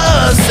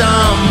for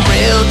some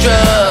real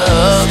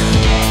drugs.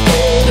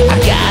 I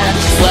got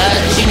what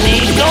you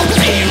need. Go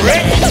pay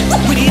rent.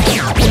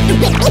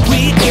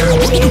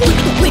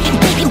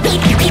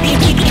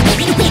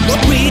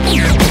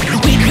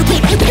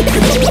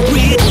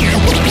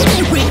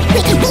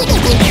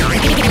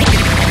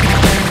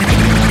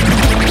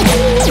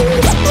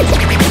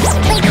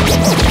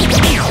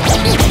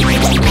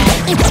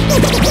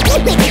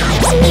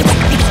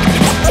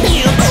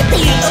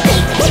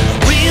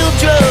 Real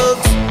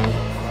drugs.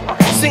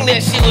 Sing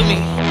that shit with me.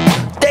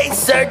 They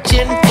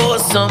searching for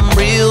some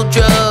real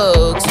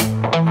drugs.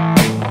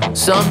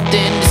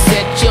 Something to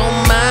set your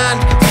mind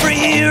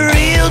free.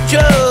 Real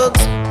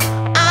drugs.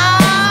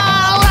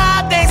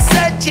 Oh, they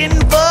searching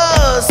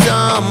for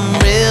some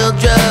real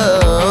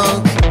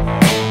drugs.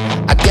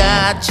 I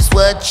got just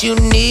what you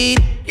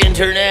need.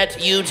 Internet,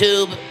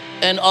 YouTube,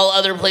 and all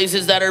other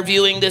places that are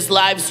viewing this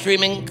live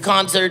streaming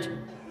concert.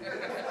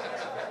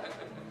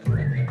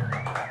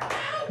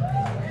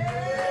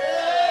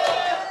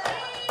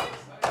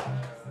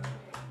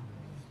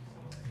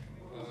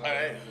 All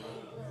right.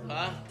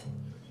 Huh?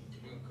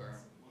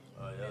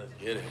 Oh, yeah, let's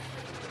get it.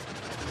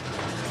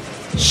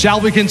 Shall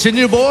we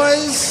continue,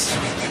 boys?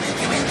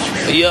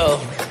 Yo.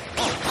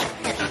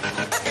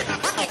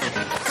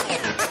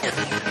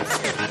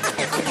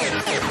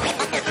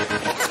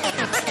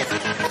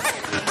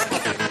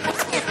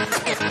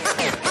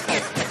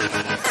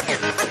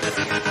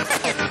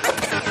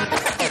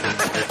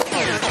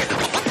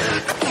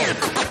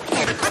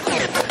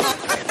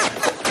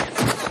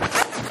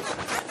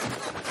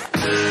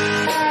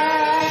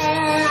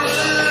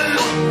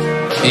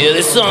 Yeah,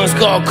 this song's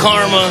called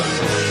Karma.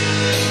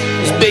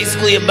 It's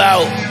basically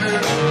about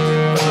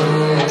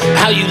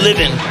how you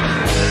living.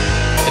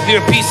 If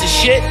you're a piece of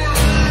shit,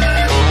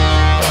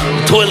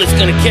 the toilet's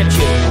gonna catch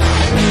you.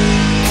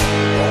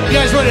 You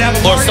guys ready to have a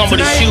Or party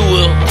somebody's tonight? shoe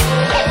will.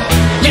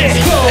 Yeah,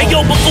 hey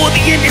yo, before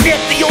the internet,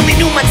 they only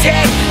knew my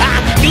tag. I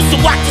used to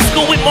walk to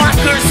school with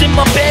markers in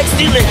my bag,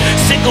 stealing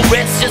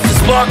cigarettes just to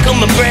spark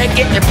them and brag.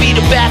 Getting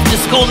beat up after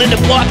school in the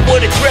park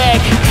with a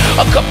drag.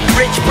 A couple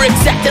rich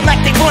bricks acting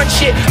like they run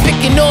shit,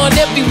 picking on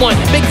everyone,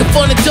 making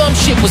fun of dumb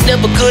shit. Was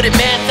never good at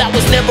math, I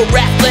was never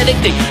athletic.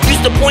 They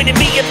used to point at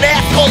me and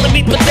laugh, calling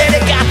me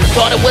pathetic. I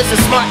thought I wasn't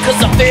smart cause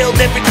I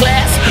failed every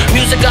class.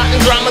 Music, art,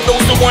 and drama,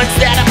 those the ones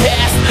that I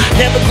passed.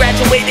 Never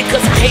graduated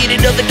cause I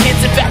hated other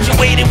kids.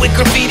 Infatuated with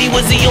graffiti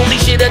was the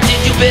only shit I did.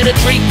 You better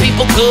treat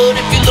people good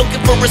if you're looking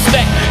for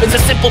respect. It's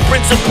a simple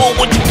principle,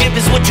 what you give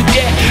is what you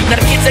get.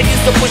 Now the kids that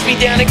used to push me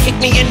down and kick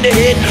me in the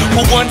head,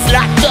 who one's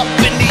locked up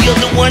and the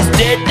other one's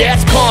dead.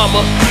 That's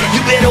karma.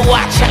 You better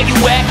watch how you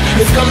act.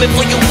 It's coming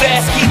for you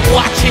fast, keep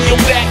watching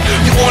your back.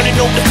 You wanna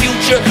know the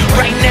future,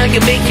 right now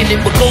you're making it.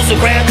 What goes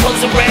around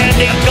comes around,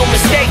 ain't no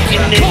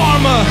mistaking it.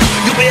 Karma.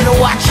 You better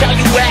watch how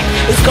you act.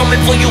 It's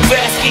coming for you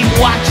fast, keep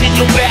watching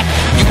your back.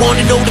 You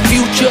wanna know the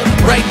future,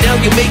 right now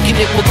you're making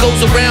it. What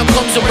goes around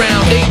comes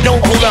around, ain't no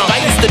hold up.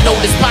 I used to know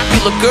this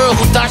popular girl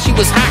who thought she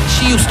was hot.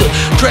 She used to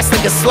dress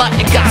like a slut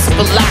and gossip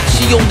a lot.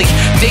 She only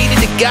dated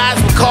the guys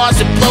with cars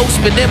and blows.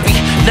 Spent every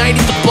night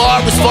at the bar,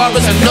 as far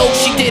as I know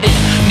she didn't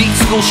need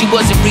school, she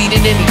wasn't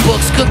reading any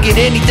books. Could get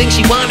anything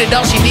she wanted,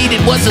 all she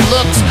needed was her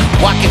looks.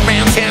 Walking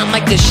around town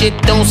like the shit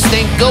don't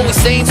stink. Always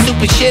saying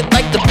stupid shit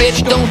like the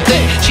bitch don't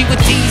think. She would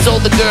tease all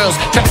the girls,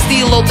 try to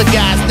steal all the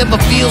guys. Never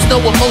feels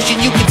no emotion,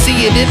 you can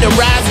see it in her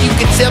eyes. You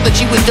can tell that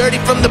she was dirty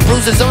from the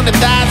bruises on her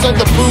thighs. All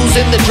the booze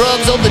and the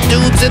drugs, all the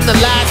dudes and the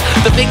lies.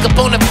 The makeup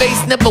on her face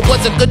never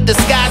was a good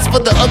disguise for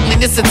the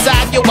ugliness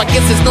inside. Yo, I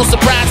guess it's no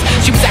surprise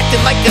she was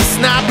acting like a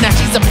snob. Now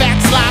she's a fat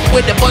slob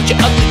with a bunch of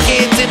ugly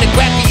kids in a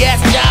crappy ass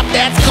job.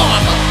 That's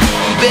karma.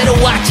 better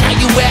watch how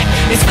you act.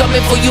 It's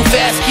coming for you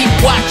fast, keep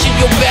watching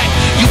your back.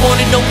 You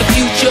wanna know the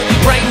future,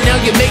 right now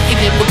you're making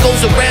it. What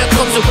goes around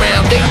comes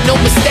around, ain't no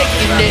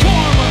mistaking it.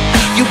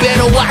 You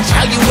better watch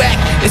how you act.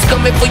 It's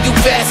coming for you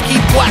fast,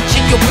 keep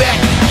watching your back.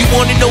 You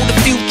wanna know the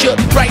future,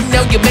 right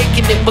now you're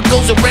making it. What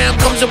goes around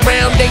comes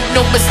around, ain't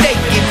no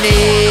mistaking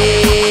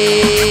it.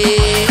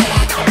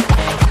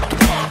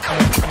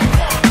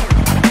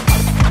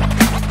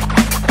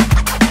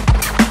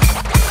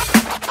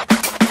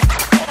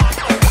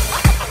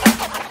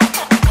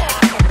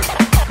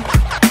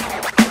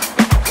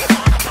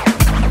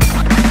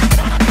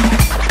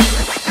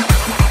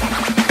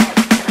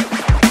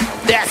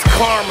 That's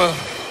karma.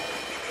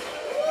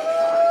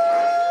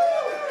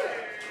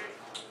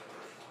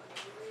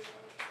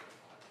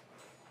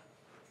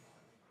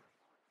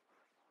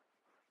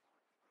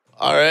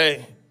 All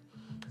right,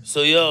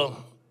 so yo,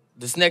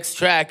 this next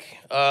track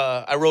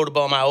I wrote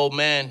about my old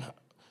man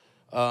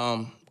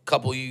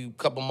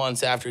couple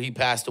months after he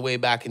passed away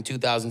back in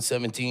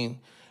 2017,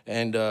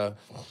 and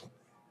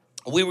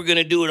we were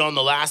gonna do it on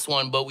the last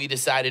one, but we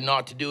decided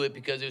not to do it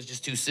because it was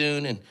just too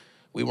soon and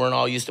we weren't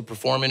all used to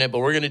performing it, but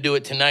we're gonna do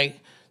it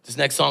tonight. This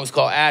next song is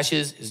called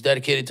Ashes. It's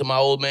dedicated to my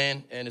old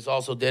man, and it's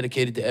also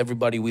dedicated to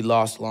everybody we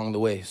lost along the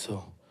way,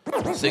 so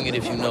sing it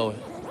if you know it.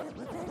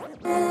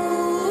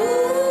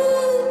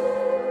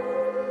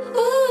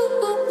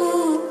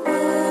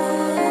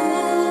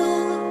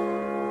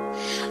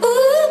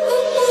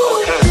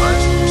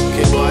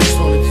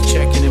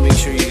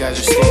 Sure you guys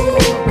are staying warm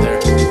up there.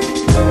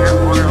 Yeah,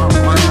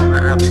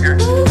 we're up here.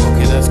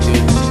 Okay, that's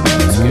good.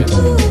 That's good.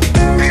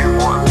 Okay,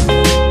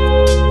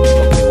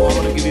 well, I'm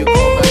gonna give you a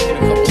call back in a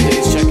couple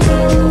days, checking on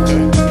you,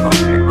 okay?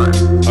 Okay, bye.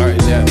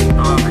 Alright, Dad. I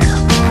love you.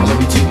 I love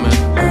you too, man.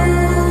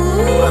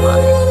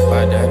 Bye-bye.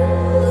 Bye, Dad.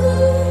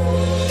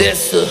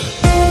 That's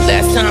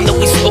last time that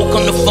we spoke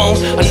on the phone.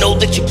 I know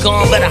that you're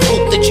gone, but I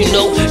hope that you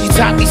know you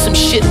taught me some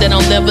shit that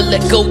I'll never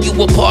let go. You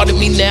a part of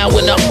me now,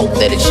 and I hope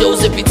that it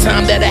shows every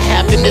time that I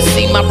happen to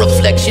see my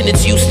reflection.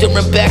 It's you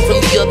staring back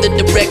from the other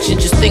direction,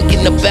 just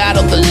thinking about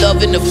all the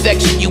love and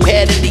affection you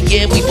had in the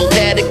end. We both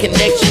had a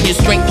connection. Your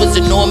strength was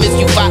enormous,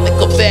 you fought like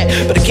a vat,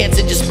 but the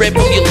cancer just spread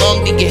from your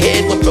lung to your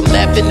head. Went from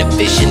laughing and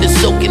fishing to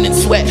soaking in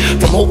sweat,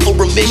 from hope for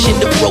remission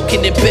to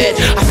broken in bed.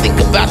 I think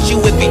about you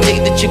every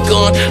day that you're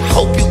gone. I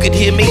hope you could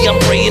hear me, I'm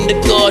praying to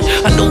God.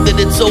 I know that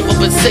it's over,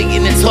 but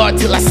saying it's hard.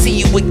 Till I see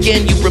you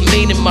again, you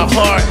remain in my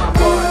heart.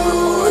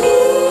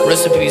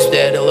 Rest in peace,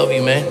 Dad, I love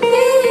you, man.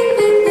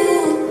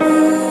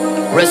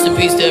 Rest in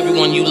peace to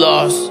everyone you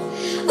lost.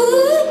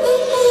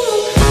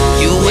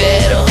 You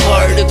had a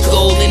heart of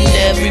gold and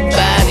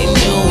everybody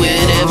knew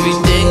it.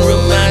 Everything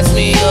reminds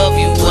me of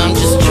you, I'm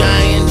just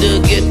trying to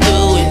get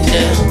through it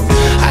now.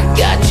 I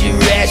got your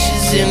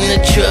ashes in the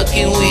truck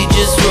and we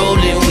just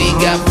rolling. We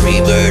got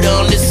Freebird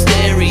on the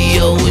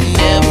stereo and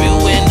every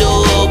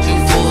window open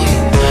for you.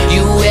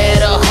 You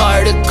had a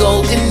heart of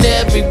gold and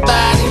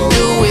everybody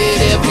knew it.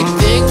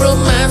 Everything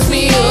reminds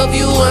me of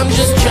you, I'm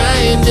just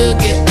trying to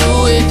get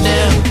through it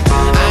now.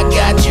 I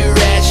got your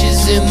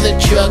ashes in the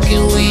truck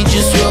and we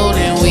just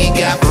rolling. We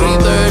got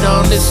Freebird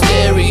on the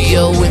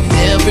stereo and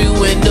every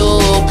window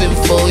open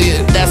for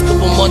you. Last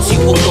couple months you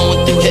were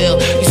going through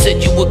hell. You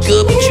said you were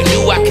good, but you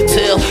knew I could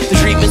tell. The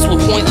treatments were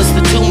pointless,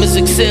 the tumors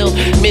excelled.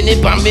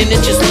 Minute by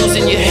minute, just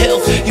losing your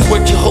health. You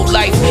worked your whole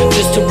life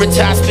just to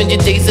retire. Spend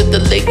your days at the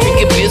lake,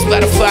 drinking beers by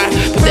the fire.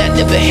 But that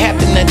never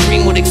happened, that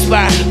dream would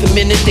expire the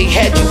minute they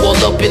had you all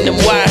up in them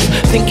wires.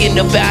 Thinking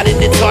about it,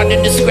 it's hard to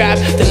describe.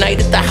 The night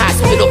at the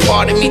hospital,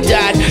 part of me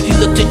died. You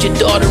looked at your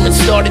daughter and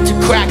started to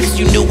cry, cause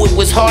you knew it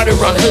was harder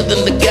on her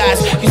than the guys.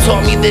 You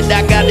taught me that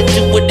I gotta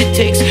do what it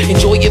takes.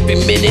 Enjoy every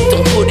minute,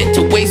 don't put it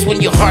to waste. When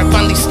your heart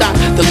finally stops,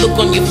 the look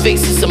on your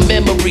face is a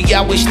memory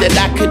I wish that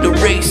I could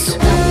erase.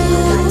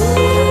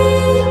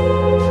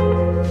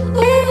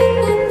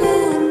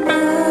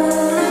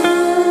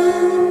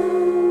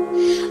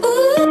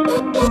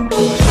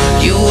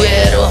 You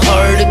had a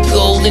heart of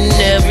gold and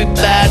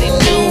everybody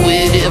knew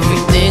it.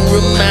 Everything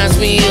reminds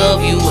me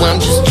of you, I'm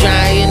just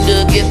trying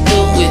to get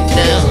through it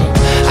now.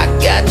 I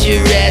got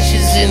your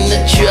ashes in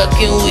the truck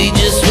and we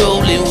just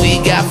rolling.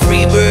 We got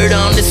Freebird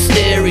on the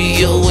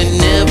stereo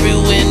and every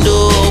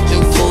window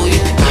open for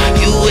you.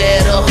 You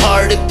had a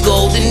heart of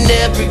gold and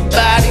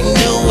everybody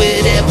knew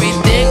it.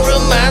 Everything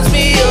reminds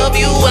me of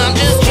you, I'm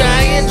just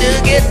trying to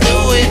get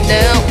through it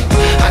now.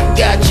 I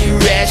got your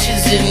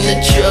ashes in the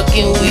truck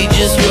and we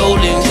just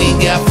rolling. We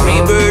got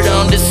Freebird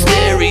on the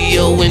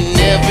stereo and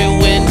every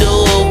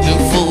window open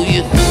for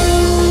you.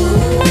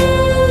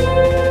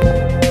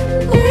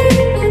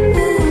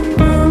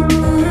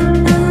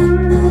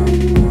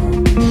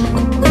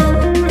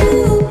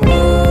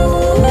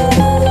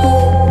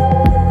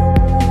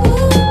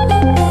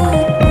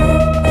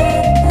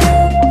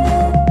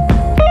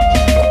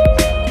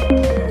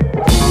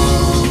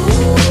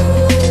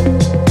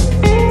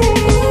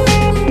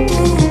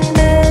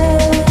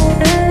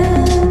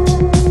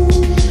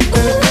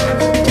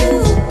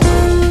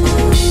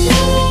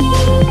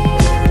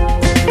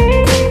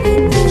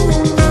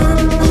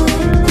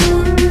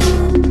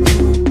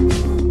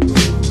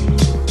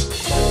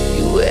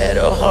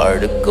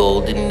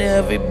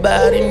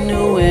 everybody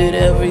knew it.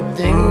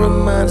 Everything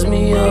reminds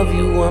me of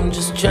you. I'm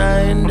just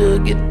trying to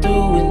get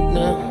through it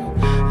now.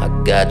 I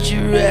got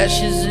your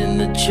ashes in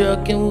the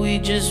truck and we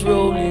just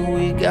rolling.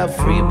 We got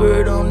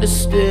Freebird on the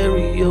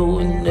stereo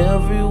and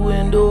every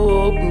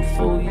window open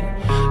for you.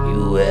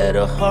 You had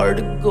a heart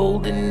of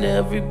gold and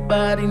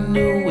everybody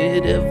knew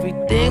it.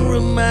 Everything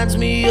reminds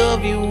me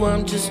of you.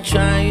 I'm just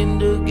trying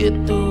to get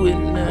through it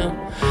now.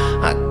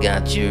 I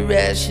got your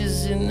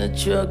ashes in the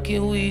truck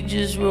and we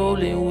just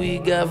rolling. We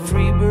got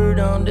Freebird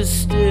on the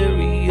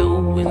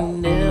stereo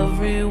and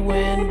every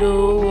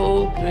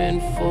window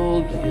open for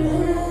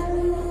you.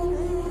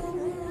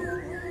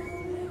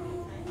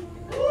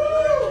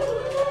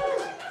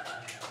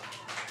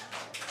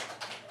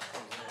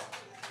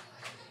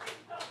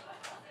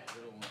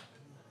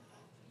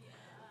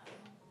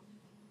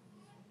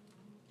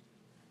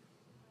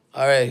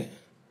 All right,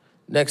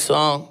 next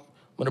song,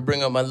 I'm gonna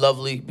bring up my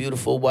lovely,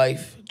 beautiful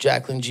wife,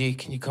 Jaclyn Gee.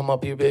 Can you come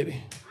up here,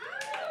 baby?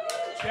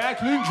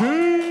 Jaclyn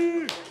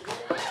Gee!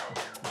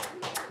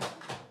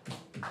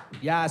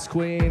 Yes,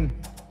 queen.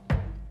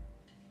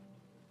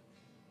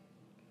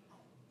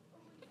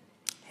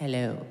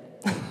 Hello.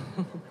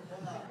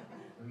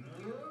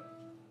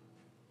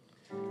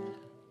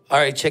 All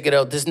right, check it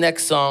out. This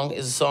next song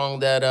is a song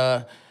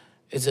that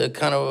is a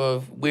kind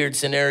of a weird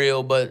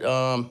scenario, but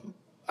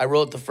I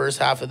wrote the first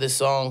half of this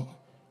song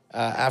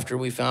after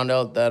we found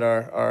out that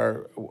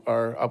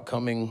our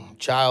upcoming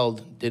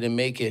child didn't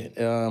make it.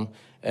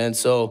 And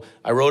so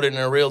I wrote it in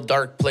a real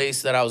dark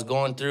place that I was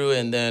going through,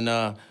 and then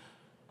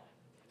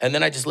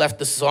I just left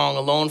the song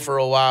alone for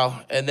a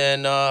while. And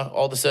then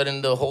all of a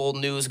sudden the whole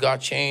news got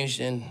changed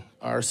and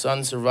our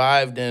son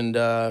survived, and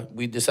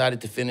we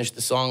decided to finish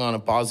the song on a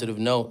positive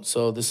note.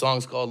 So the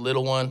song's called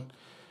Little One,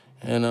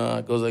 and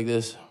it goes like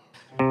this.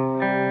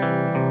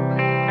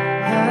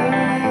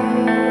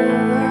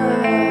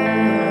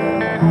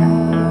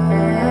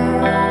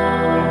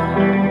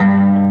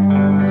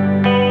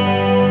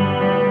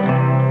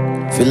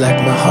 Feel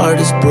like my heart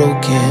is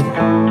broken.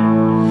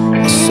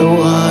 It's so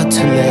hard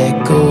to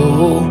let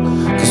go,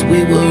 'cause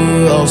we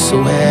were all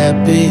so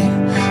happy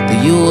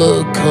that you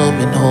were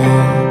coming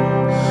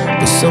home.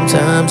 But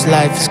sometimes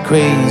life is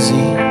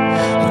crazy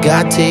and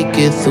God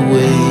taketh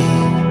away.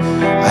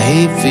 I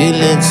hate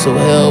feeling so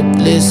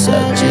helpless.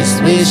 I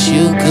just wish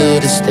you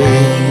could have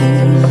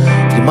stayed.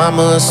 Your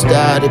mama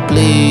started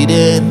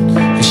bleeding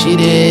and she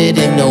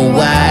didn't know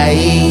why.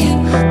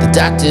 The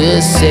doctor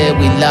said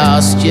we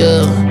lost you,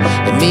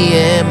 and me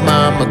and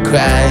mama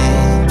cried.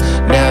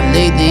 Now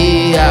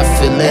lately I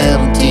feel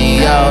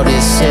empty, all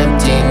this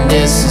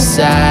emptiness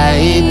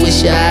inside.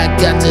 Wish I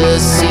got to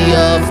see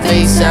your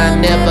face, I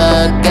never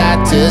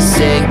got to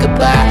say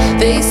goodbye.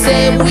 They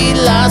said we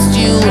lost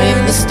you in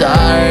the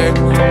start.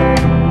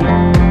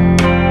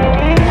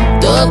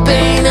 The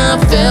pain I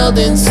felt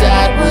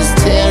inside was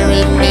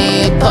tearing me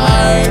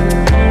apart.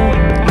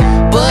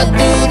 But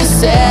through the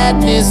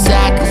sadness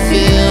I could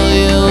feel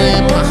you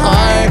in my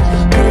heart.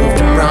 Proved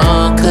them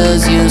wrong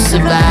 'cause you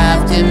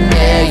survived and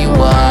there you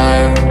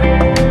are,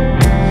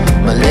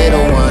 my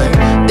little one.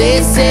 They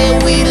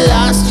said we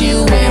lost you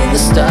in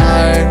the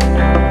start.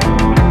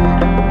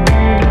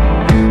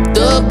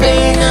 The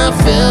pain I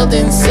felt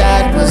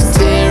inside was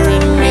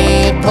tearing me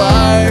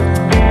apart.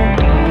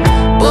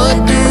 But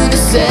through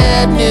the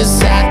sadness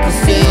I could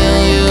feel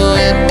you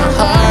in my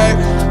heart.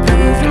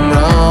 Proved them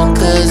wrong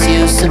 'cause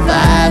you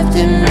survived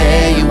and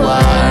there you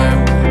are,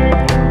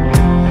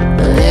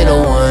 my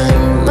little one.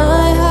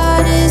 My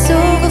heart is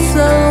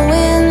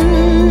overflowing,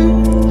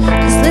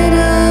 'cause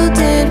little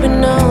did we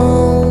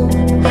know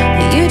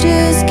that you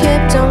just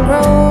kept on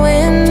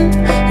growing,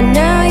 and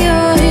now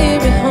you're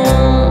here at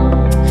home.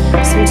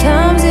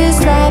 Sometimes this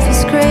life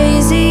is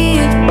crazy,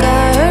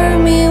 God hurt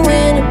me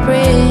when I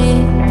pray.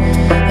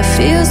 I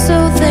feel so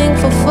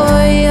thankful for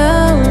you,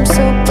 I'm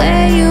so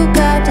glad you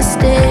got to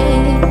stay.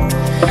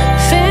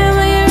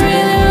 Family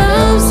really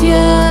loves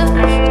you,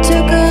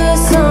 took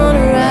us on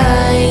a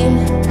ride.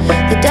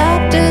 The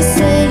doctors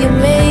say you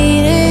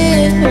made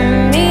it,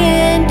 and me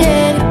and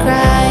Daddy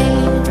cried.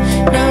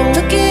 Now I'm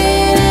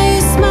looking at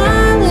you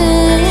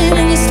smiling,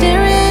 and you're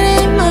staring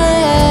in my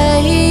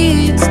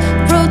eyes.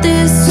 Wrote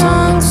this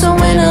song so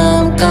when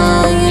I'm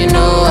gone, you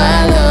know I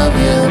love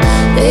you.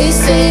 They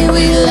say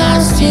we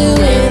lost you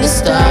in the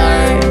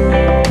start.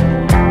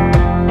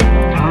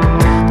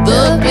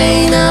 The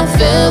pain I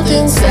felt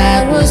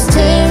inside was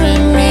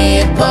tearing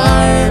me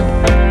apart.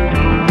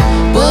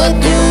 But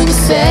through the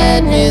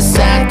sadness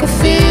I could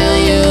feel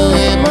you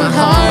in my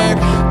heart.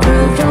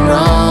 Proved them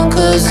wrong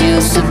 'cause you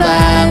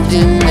survived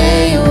and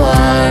there you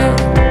are,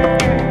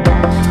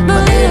 my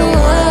little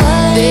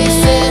one. They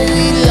said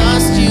we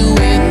lost you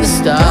in the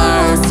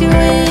start.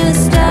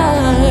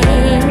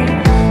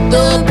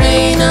 The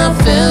pain I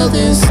felt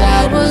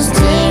inside was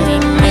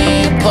tearing me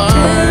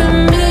apart.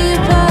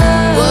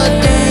 But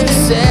through the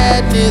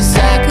sadness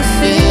I could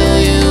feel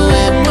you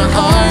in my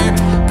heart.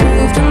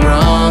 Proved them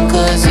wrong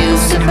 'cause you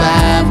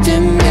survived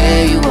and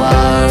there you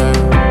are,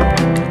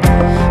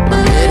 my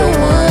little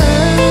one.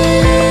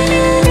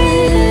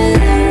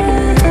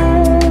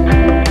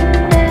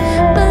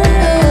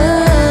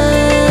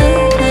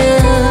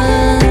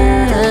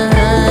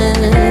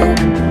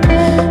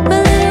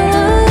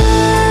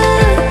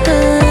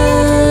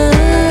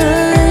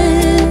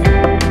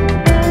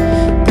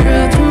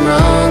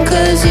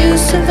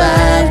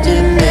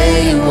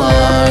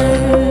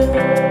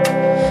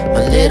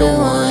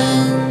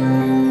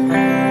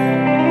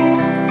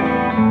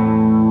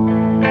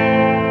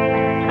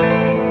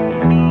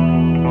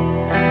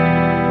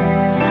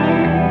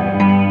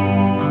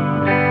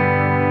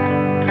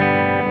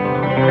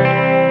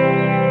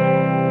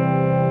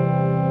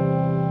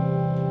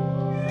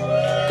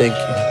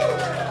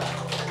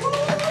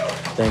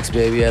 Thanks,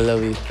 baby. I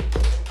love you.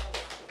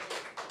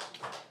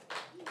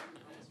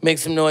 Make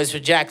some noise for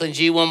Jaclyn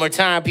Gee one more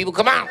time. People,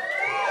 come on.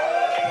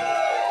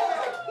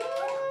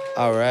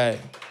 All right.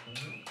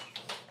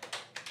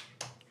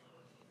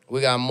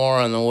 We got more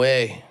on the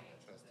way.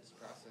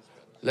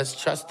 Let's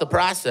trust the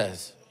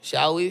process,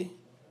 shall we?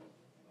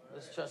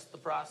 Let's trust the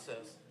process.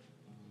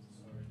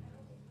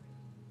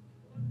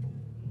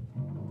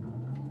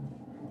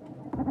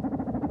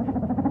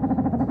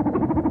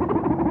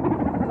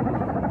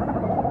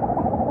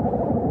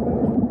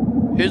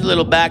 Here's a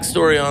little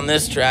backstory on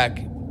this track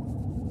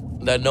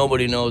that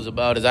nobody knows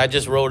about. Is I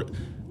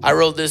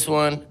wrote this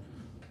one.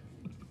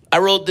 I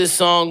wrote this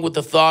song with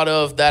the thought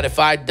of that if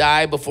I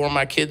die before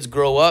my kids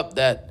grow up,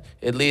 that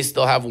at least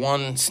they'll have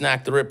one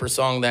Snak the Ripper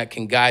song that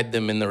can guide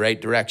them in the right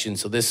direction.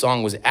 So this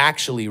song was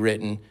actually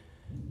written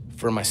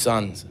for my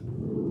sons.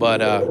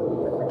 But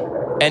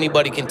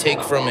anybody can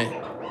take from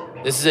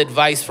it. This is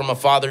advice from a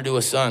father to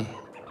a son,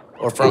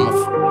 or from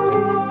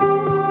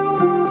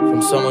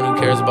someone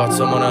who cares about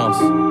someone else.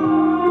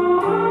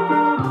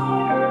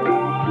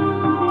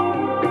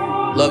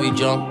 Love you,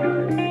 John.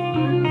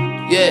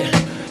 Yeah.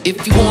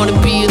 If you wanna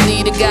be a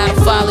leader, gotta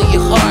follow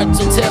your heart.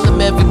 So tell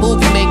them every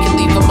move you make and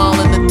leave them all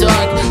in the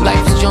dark.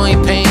 Life is joy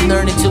and pain,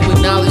 learning to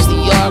acknowledge the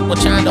art while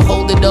trying to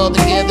hold it all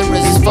together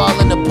as it's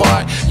falling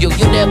apart. Yo,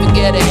 you never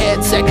get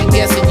ahead, second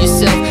guessing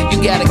yourself.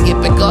 You gotta get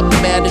back up no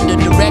matter the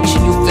direction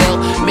you fell.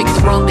 Make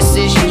the wrong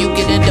decision, you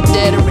can end up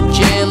dead or in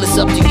jail. It's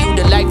up to you,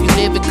 the life you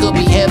live, it could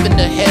be heaven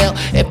or hell.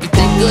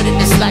 Everything good in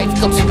this life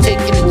comes from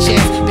taking a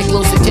chance. Pay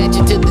close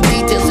attention to the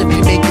details if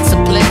you're making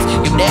some plans.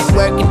 Your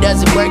networking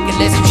doesn't work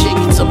unless you're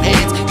shaking some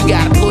hands. You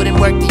gotta put in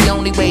work, the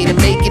only way to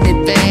make an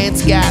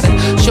advance. Gotta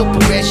show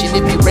progression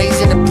if you're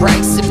raising the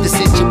price. If the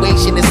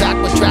situation is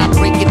awkward, try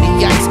breaking the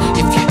ice.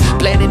 If you're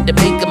planning to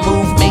make a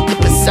move, make it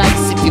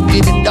precise. If you're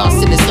feeling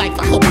lost in this life,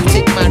 I hope you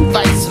take my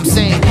advice. I'm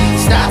saying,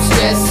 stop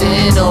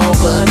stressing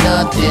over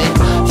nothing.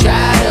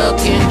 Try to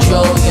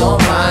control your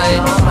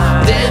mind.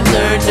 Then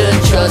learn to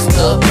trust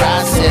the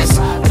process.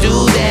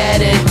 Do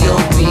that and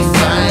you'll be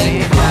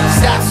fine.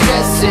 Stop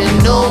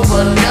stressing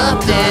over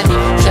nothing.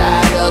 Try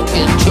to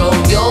control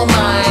your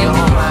mind.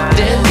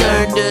 Then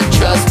learn to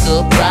trust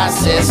the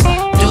process.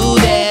 Do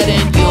that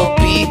and you'll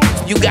be.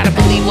 You gotta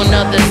believe when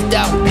others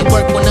doubt, and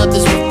work when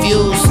others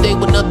refuse. Stay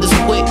when others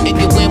quit, and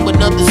you win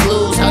when others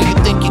lose. How you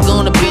think you're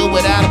gonna build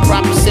without a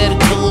proper set of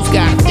tools?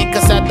 Gotta think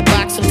outside the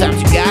box,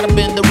 sometimes you gotta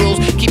bend the rules.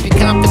 Keep your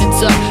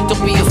confidence up,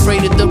 don't be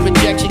afraid of the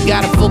rejection.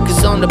 Gotta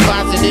focus on the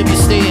positive and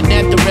stay in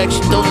that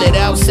direction. Don't let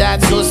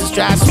outside sources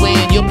try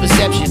swaying your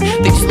perception.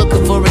 They just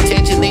looking for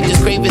attention, they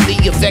just craving the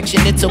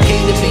affection. It's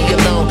okay to be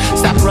alone,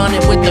 stop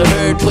running with the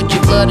herd. Put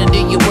your blood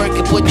into your work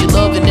and put your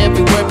love in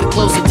every word. Pay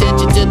close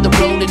attention to the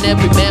road and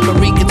every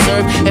memory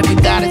conserved. Every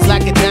thought is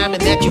like a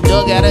diamond that you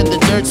dug out of the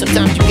dirt.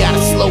 Sometimes you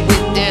gotta slow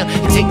it down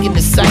and take in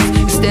the sights.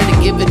 Instead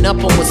of giving up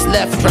on what's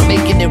left, try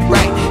making it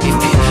right. If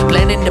you're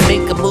planning to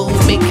make a move,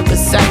 make it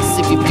precise.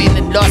 If you're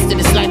feeling lost in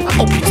this life, I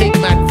hope you take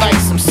my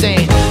advice. I'm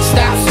saying,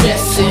 stop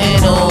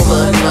stressing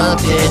over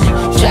nothing.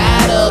 Try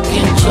to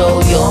control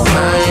your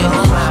mind.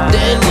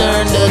 Then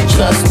learn to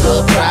trust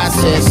the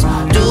process.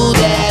 Do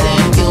that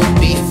and you'll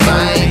be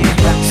fine.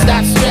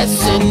 Stop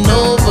stressing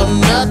over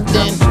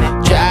nothing.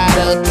 Try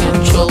to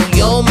control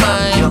your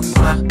mind.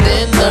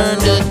 Then learn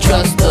to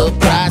trust the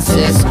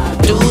process.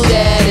 Do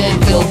that and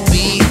you'll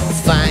be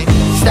fine.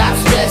 Stop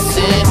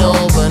stressing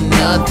over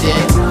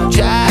nothing.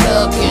 Try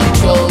to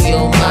control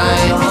your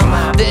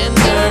mind. Then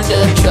learn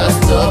to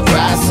trust the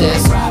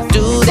process.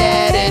 Do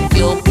that and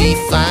you'll be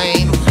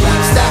fine.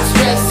 Stop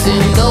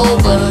stressing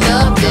over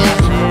nothing.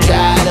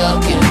 Try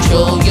to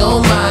control your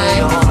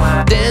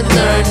mind. Then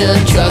learn to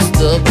trust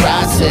the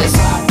process.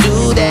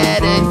 Do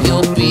that and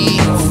you'll be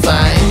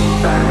fine.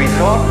 We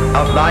thought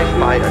of life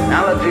by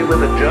analogy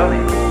with a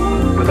journey,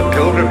 with a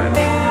pilgrimage,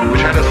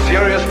 which had a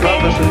serious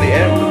purpose in the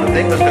end. The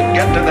thing was to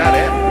get to that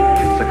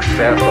end,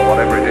 success or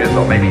whatever it is,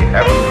 or maybe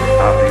heaven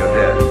after you're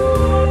dead.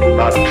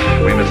 But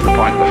we missed the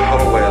point the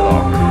whole way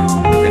along.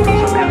 It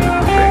was a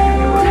musical thing.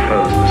 You were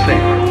supposed to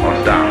sing or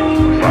dance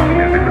the song.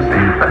 Music was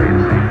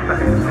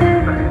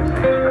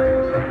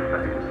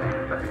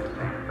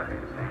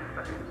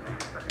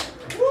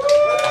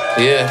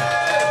Yeah.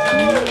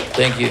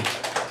 Thank you.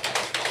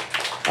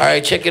 All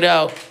right, check it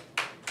out.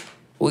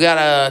 We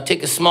gotta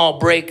take a small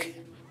break,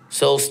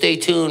 so stay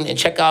tuned and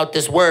check out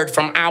this word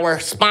from our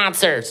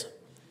sponsors.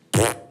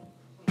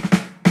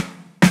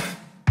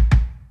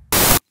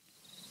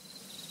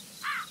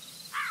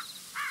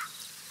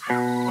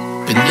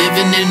 Been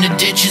living in the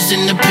ditches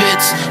and the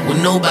pits where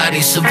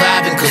nobody's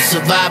surviving cause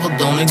survival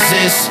don't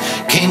exist.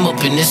 Came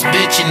up in this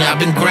bitch and I've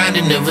been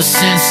grinding ever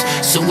since.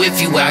 So if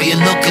you out here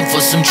looking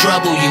for some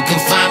trouble, you can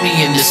find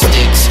me in the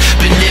sticks.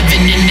 Been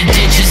living in the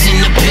ditches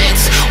and the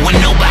pits where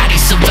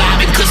nobody's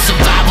surviving cause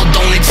survival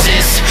don't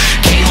exist.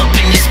 Came up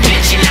in this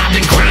bitch and I've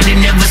been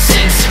grinding ever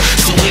since.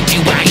 So if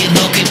you out here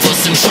looking for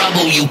some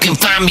trouble, you can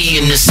find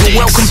me in the sticks.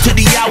 Well, welcome to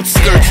the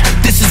outskirts,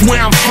 this is where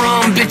I'm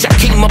from, bitch. I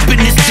came up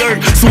in this dirt,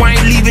 so I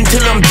ain't leaving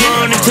till I'm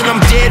done. Until I'm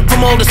dead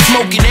from all the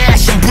smoke and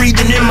ash I'm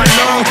breathing in my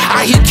lung.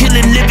 I hear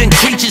killing living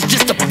creatures.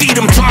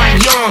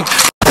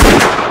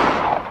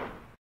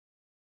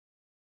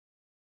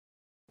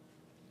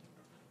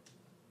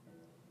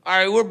 All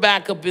right, we're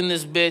back up in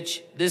this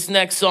bitch. This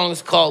next song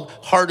is called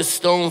Heart of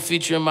Stone,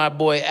 featuring my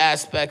boy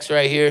Aspects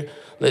right here.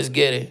 Let's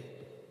get it.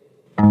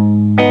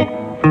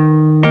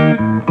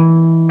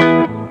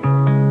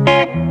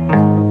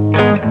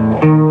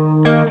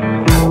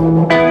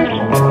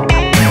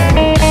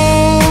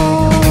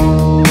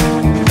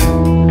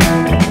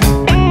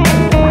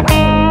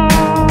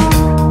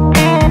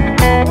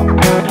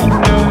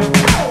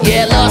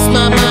 Yeah, lost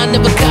my mind,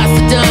 never cost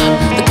a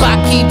dime. The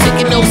clock keep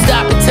ticking, no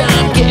stopping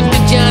time. Getting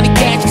big Johnny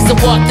Cash, cause I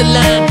walk the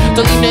line.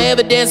 Don't leave no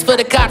evidence for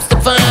the cops to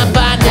find.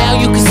 By now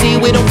you can see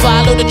we don't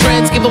follow the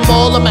trends. Give them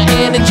all of my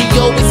energy,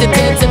 always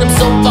intense. And I'm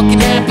so fucking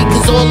happy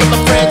cause all of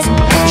my friends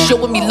are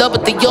showing me love,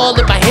 but they all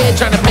in my head.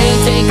 Trying to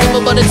maintain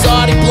cover, but it's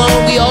already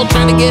blown. We all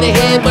trying to get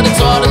ahead, but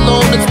it's all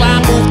alone. That's why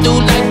I move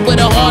through life with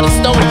a heart of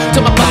stone.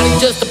 Till my body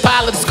just a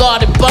pile of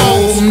scarred and bones.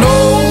 Oh no,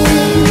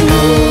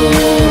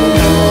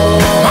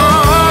 my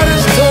heart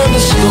is turned to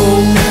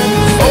stone.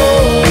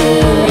 Oh,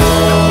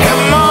 and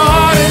my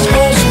heart is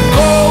grown so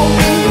cold.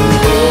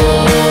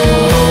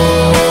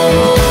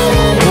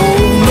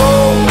 Oh no,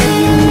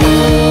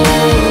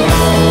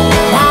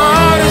 my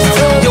heart is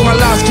turned. Yo, I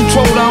lost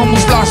control, I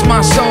almost lost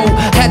my soul.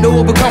 Had to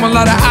overcome a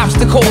lot of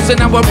obstacles, and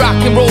now I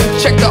rock and roll.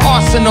 Check the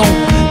arsenal.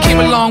 Came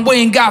a long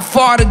way and got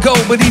far to go.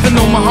 But even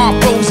though my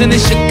heart froze and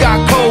this shit got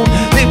cold,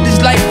 lived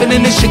this life and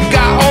then this shit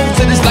got old.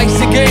 So this life's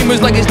a game,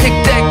 it's like it's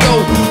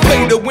tic-tac-toe.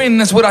 Play to win,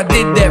 that's what I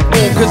did that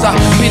for. Cause I've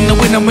been the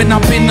winner when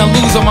I've been the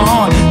loser. My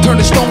heart turned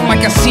to stone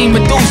like I seen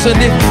Medusa.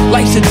 And if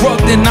life's a drug,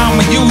 then I'm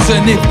a user.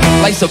 And if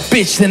life's a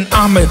bitch, then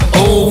I'm a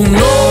oh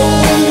no.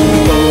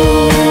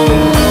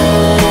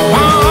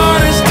 My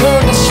heart is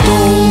turned to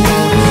stone.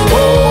 Oh,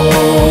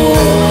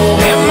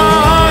 and my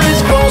heart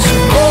is grown so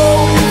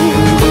cold.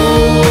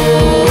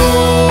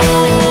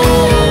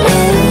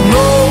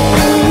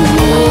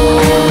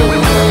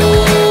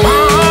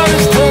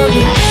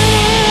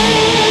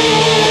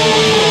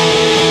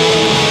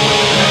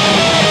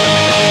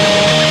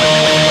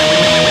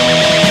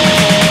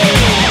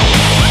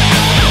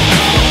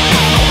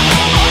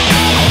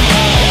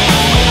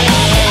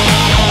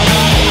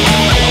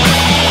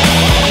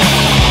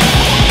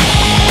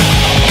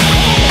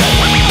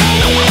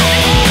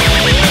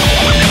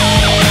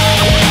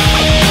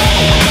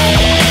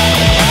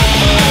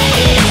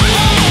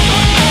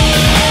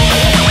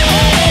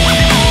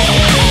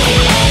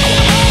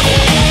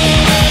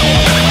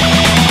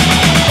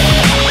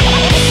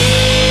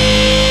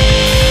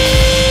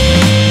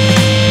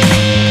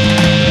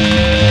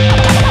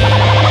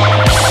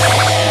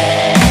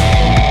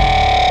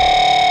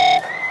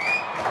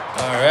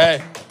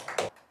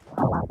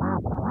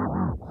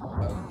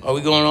 Are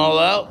we going all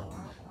out?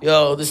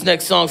 Yo, this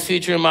next song's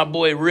featuring my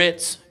boy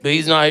Ritz, but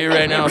he's not here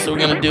right now, so we're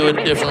gonna do it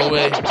a different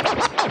way.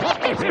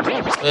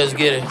 Let's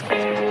get it.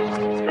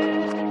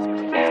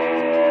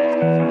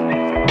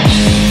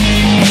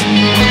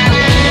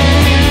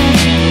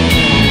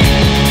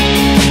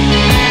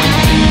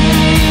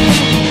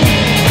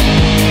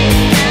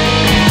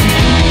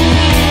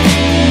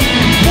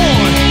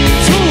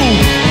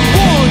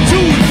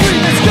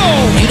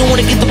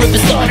 Get the river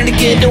started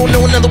again. Don't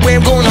know another way.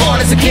 I'm going hard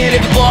as I can.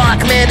 Every bar I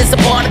command is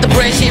a part of the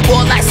brand. Shit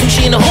raw like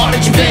sushi in the heart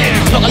of Japan.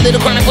 Smoke a little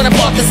chronic when I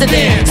park the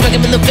sedan. Smack him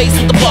in the face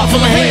with the bar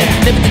from my hand.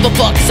 Never give a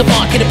fuck, it's a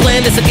market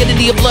plan. It's a get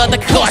into your blood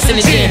like a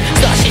carcinogen.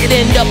 Start shit,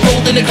 end up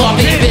rolled in the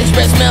carpet. Bitch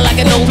breath smell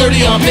like an old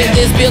dirty armpit.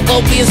 This beer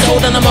coke being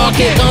sold on the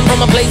market. Come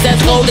from a place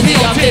that's cold in the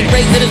Arctic.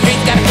 Raised in the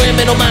streets, got a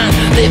criminal mind.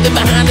 Living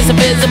behind this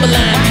invisible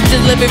line.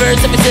 Just every verse,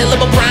 every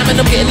syllable prime. And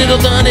I'm getting it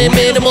all done in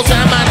minimal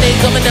time. My name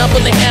coming up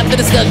when they have the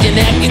discussion.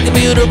 Hacking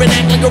computer and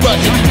act like a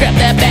Russian. Grab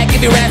that back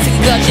if your ass is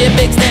concussion.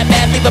 Big snap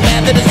back, leave a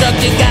path of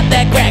destruction. Got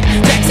that crack,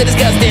 tracks are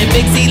disgusting.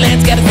 Big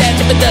C-Lance got a stash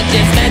of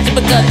production. Smash a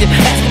percussion,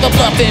 asking for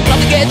bluffing.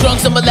 Probably get drunk,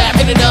 some are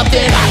laughing and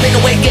nothing. Hopping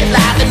away, get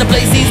live in the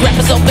place. These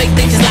rappers so fake,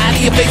 they just lie to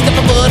your face. Got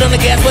my foot on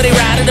the gas where they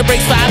ride. The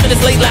brakes 5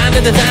 minutes late, line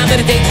to the time that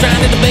it takes.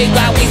 Trying to debate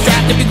why we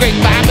strive to be great.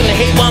 5 minutes,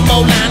 hate one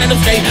more line and I'm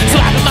straight.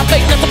 Slapping my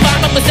face, not to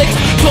find my mistakes.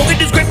 Flowing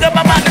the script up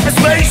my mind in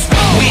space.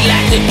 We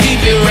like to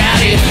keep it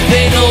rowdy.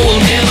 They know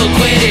we'll never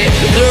quit it.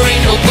 There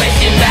ain't no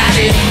question about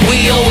it.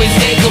 We always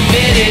stay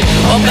committed.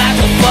 About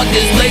to fuck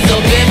this place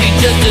up, baby,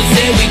 just to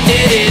say we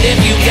did it. If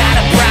you got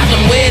a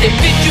problem with it,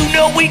 bitch, you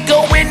know we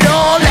going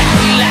all out.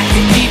 We like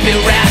to keep it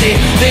rowdy.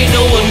 They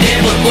know we'll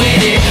never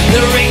quit it.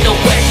 There ain't no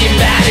question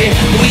about it.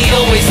 We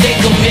always stay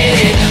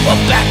committed.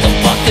 About to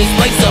fuck this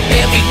place up,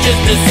 baby,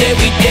 just to say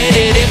we did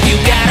it. If you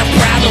got a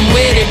problem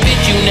with it,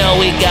 bitch, you know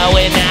we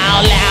going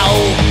all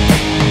out.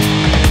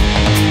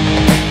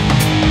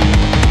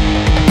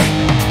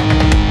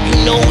 You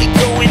know we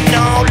going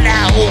all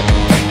out.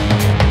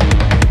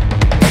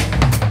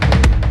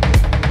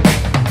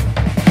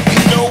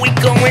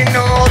 Going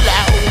all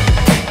out.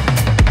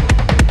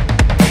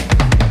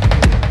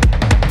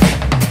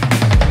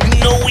 You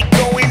know we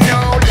going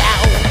all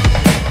out.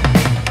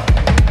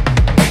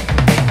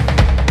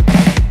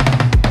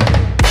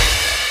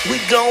 We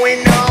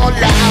going all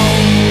out.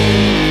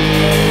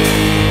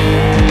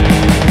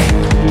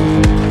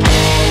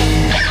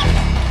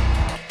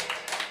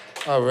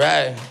 All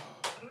right.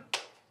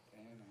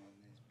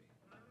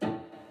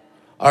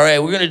 All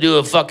right, we're gonna do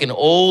a fucking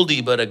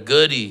oldie but a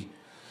goodie.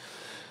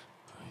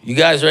 You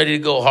guys ready to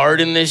go hard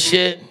in this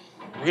shit?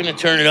 We're gonna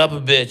turn it up a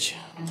bitch.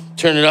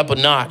 Turn it up a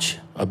notch,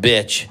 a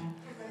bitch.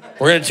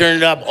 We're gonna turn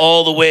it up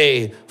all the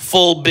way,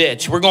 full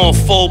bitch. We're going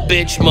full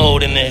bitch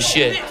mode in this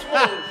shit.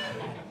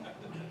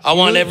 I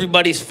want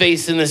everybody's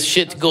face in this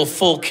shit to go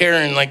full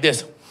Karen like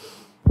this.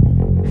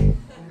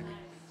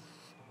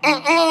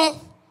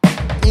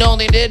 No,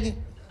 they didn't.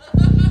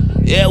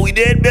 Yeah, we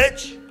did,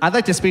 bitch. I'd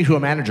like to speak to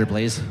a manager,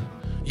 please.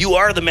 You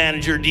are the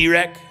manager,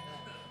 D-Rec.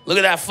 Look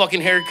at that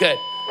fucking haircut.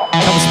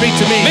 Come speak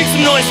to me. Make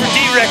some noise for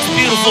D-Rec's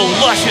beautiful,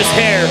 luscious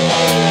hair.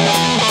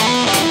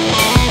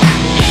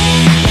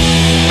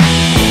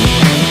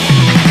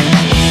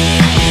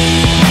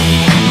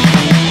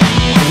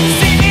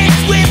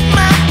 Finished with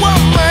my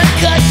woman,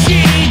 'cause she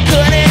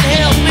couldn't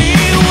help me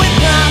with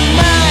my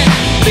mind.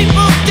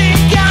 People think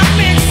I'm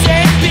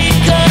insane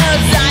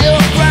because I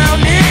am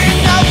drowning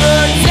all the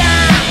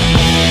time.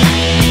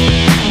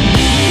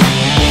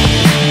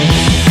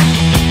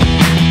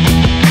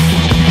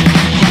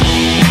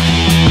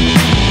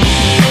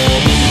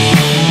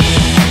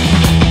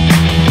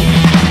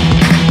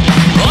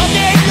 All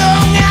day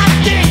long I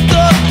think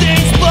of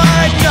things,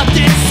 but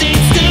nothing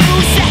seems to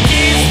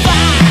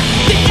satisfy.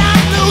 Think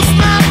I'll lose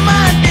my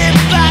mind if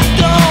I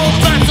don't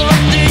find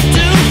something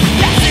to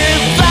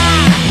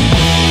pacify.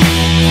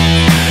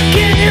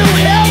 Can you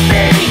help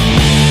me?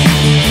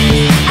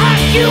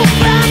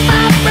 Occupy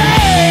my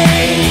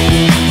brain.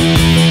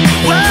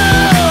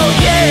 Whoa,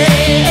 yeah.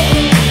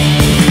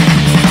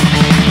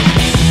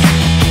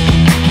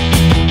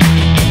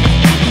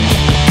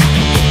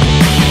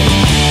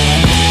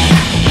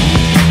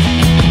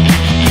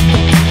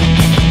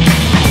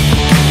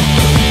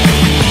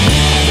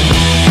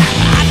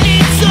 I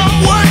need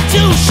someone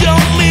to show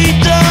me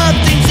the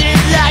things in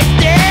life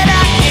that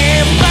I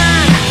can't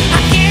find.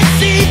 I can't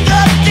see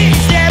the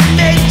things that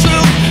make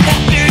true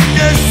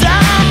happiness. I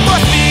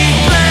must be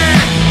blind.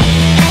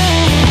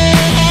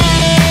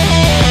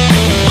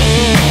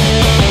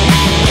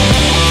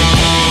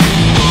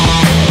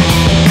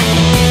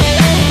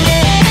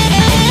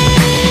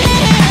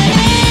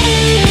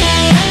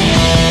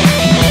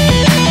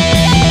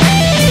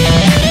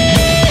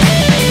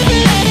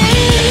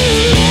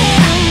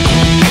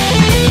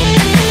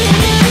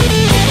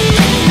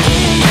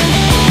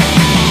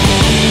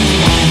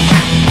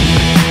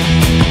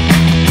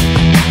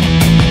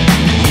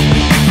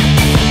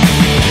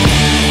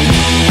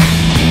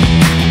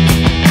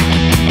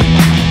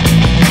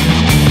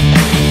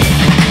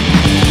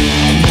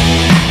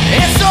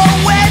 And so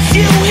as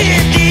you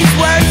hear these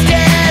words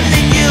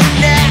telling you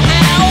now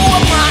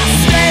I'm my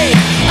slave,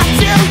 I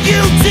tell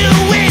you to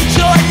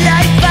enjoy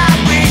life. I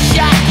wish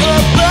I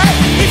could, but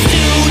it's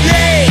too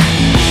late.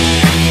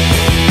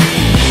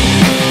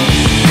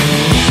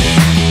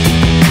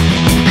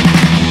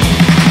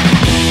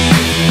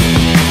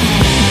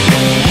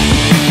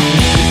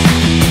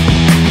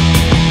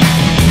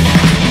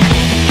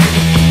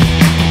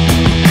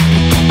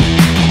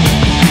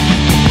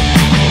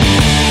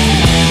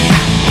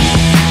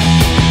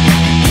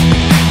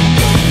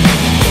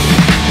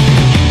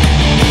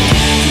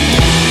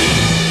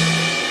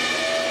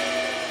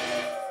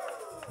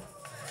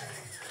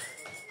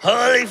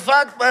 Holy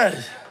fuck,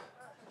 bud.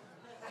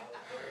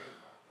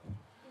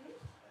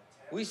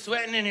 We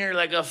sweating in here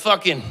like a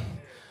fucking,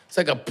 it's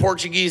like a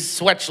Portuguese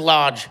sweat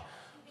lodge.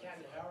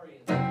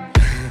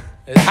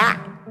 It's hot.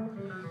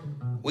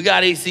 We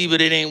got AC, but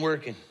it ain't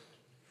working.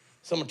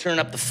 Someone turn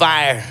up the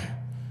fire.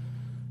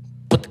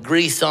 Put the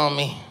grease on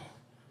me.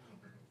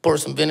 Pour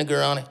some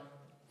vinegar on it.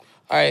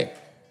 All right.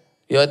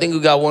 Yo, I think we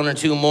got one or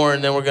two more,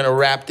 and then we're gonna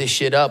wrap this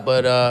shit up.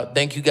 But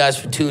thank you guys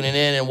for tuning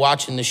in and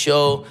watching the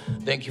show.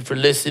 Thank you for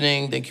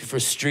listening. Thank you for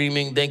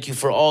streaming. Thank you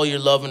for all your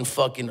love and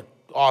fucking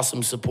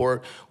awesome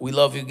support. We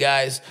love you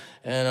guys,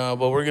 and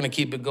but we're gonna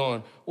keep it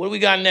going. What do we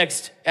got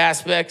next?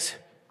 Aspects?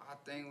 I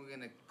think we're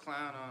gonna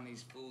clown on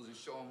these fools and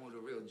show them who the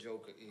real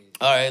Joker is.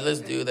 All right, let's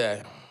do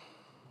that.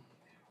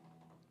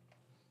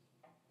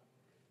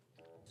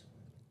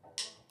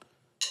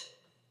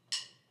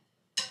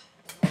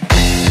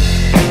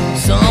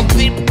 Some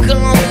people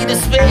call me the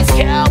space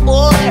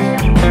cowboy.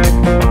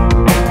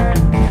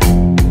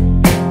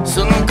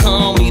 Some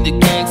call me the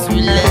gangster of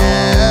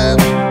love.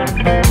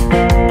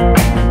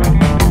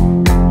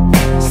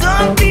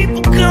 Some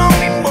people call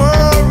me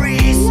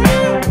Maurice,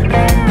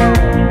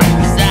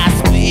 'cause I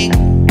speak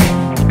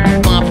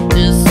the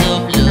confidence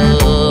of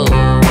love.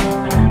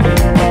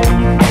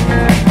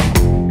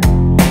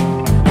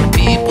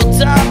 People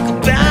talk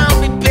about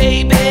me,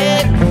 baby.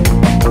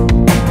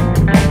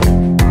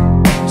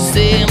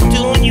 Say I'm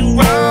doing you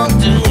wrong,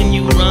 doing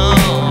you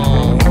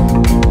wrong.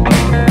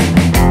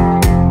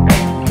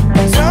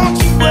 Don't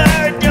you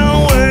worry,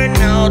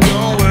 no,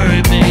 don't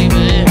worry,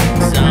 baby.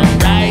 'Cause I'm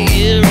right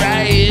here,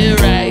 right here,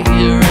 right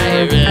here,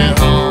 right here at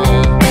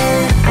home.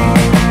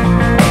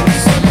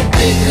 'Cause I'm a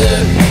picker,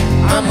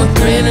 I'm a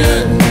grinner,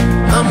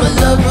 I'm a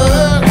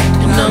lover,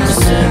 and I'm a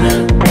sinner.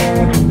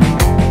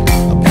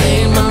 I play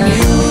my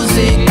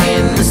music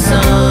in the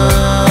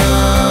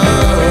sun.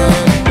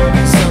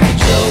 'Cause I'm a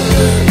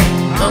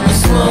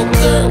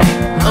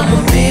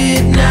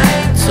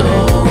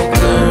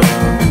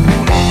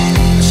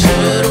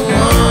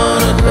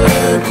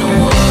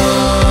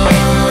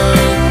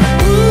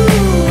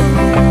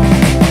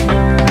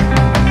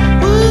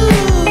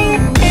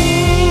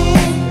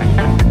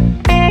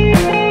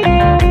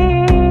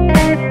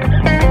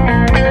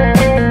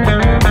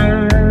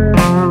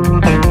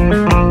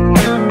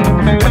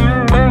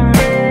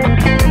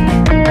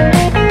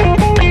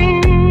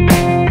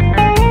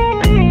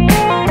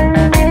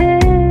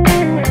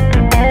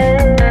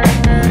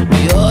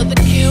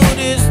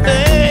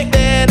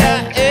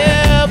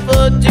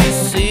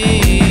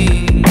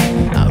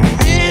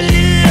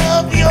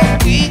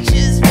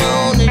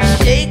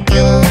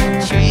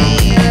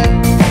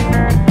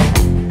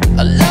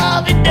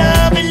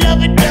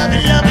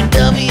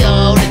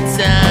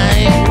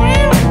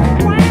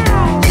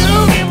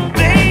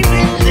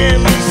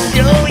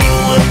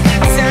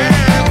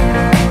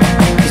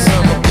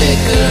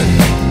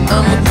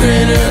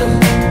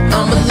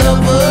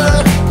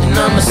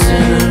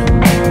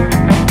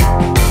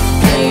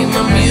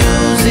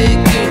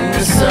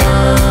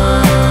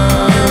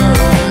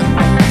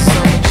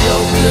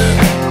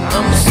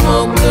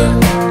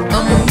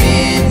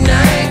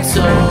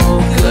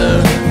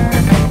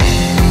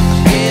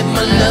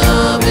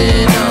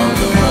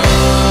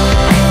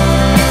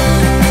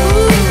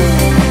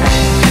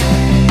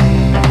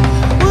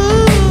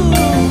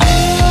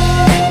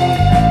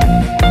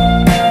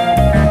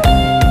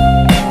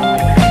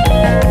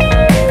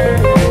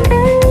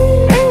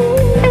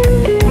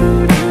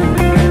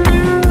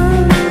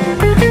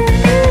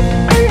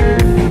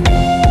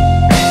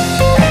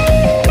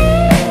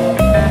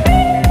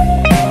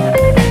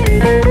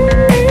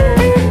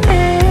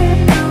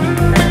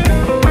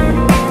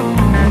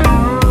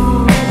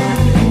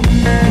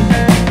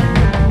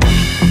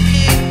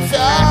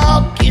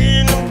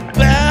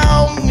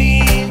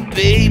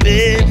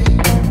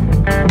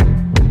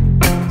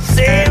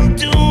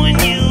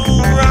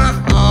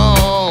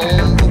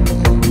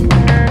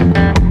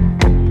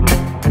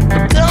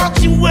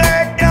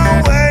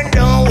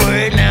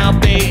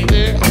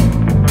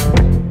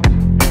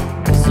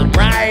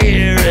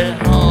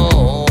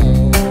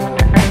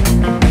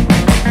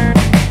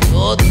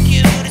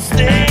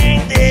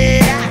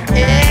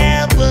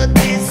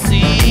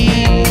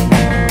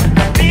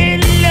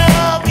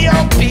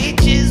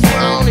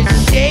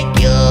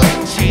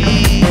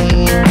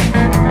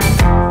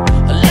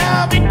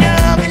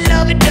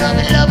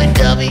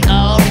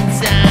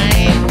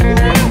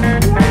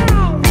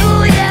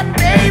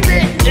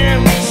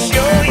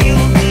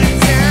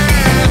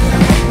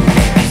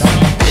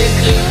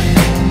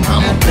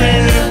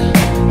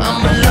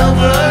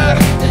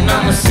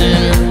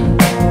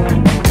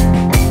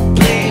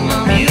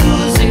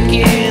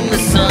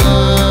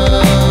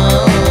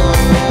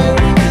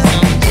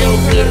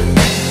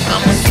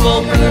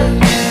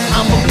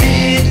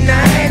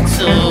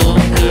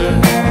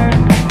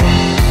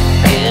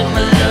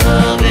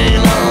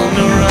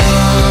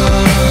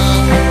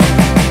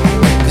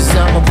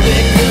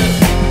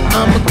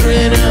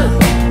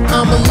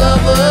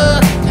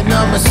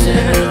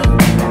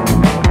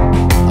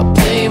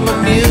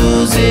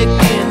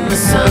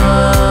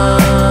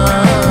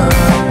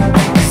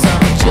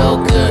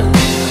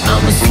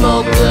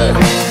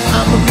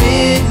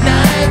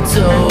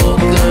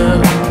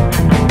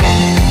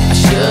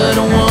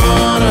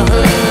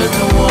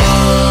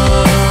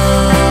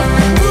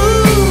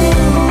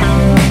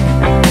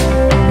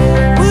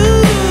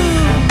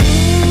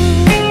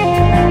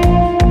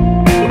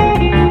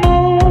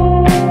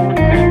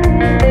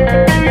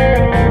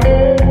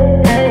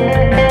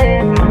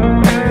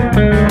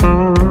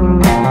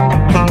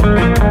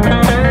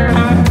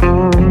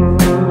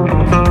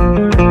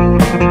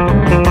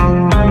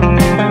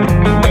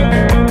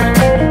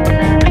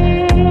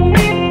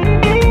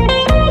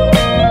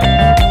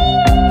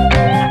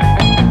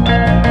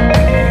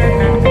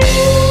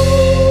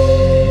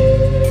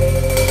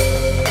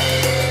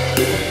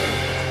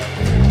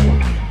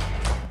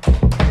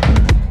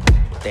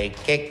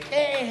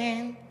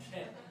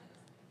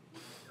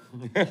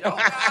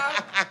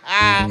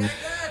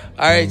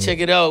All right, check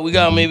it out. We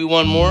got maybe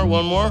one more.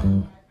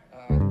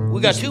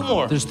 We got two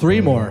more. There's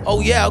three more.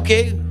 Oh, yeah,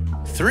 okay.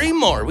 Three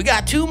more. We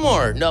got two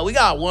more. No, we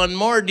got one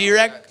more,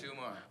 direct.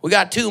 We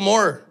got two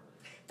more.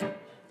 All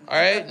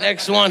right,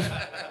 next one.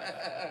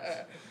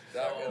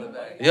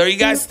 Are you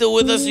guys still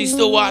with us? Are you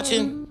still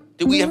watching?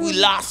 Have we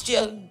lost you?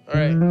 All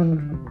right,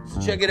 so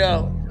check it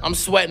out. I'm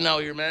sweating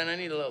out here, man. I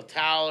need a little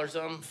towel or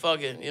something.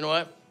 Fuck it. You know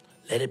what?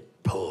 Let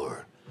it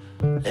pour.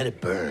 Let it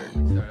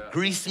burn.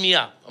 Grease me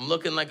up. I'm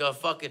looking like a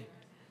fucking...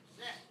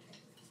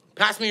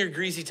 Pass me your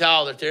greasy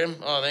towel there, Tim.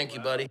 Oh, thank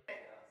you, buddy.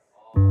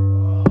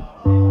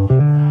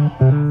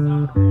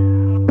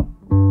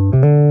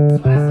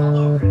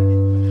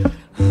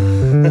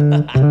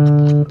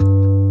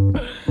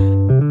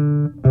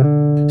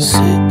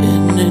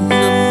 Sitting in the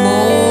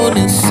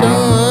morning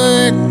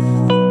sun,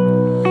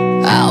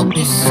 I'll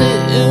be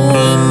sitting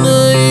when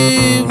the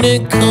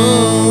evening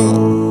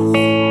comes,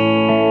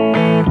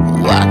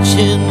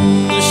 watching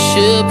the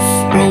ships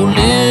roll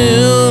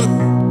in,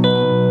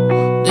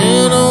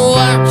 then I'll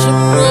watch them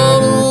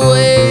roll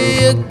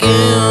away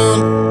again.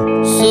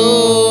 So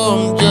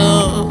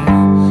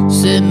I'm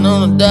just sitting on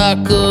the dock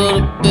of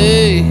the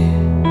bay,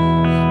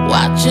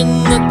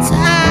 watching the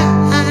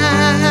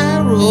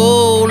tide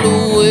roll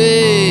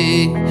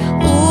away.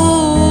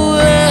 Ooh,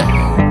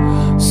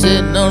 yeah.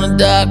 Sitting on the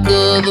dock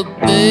of the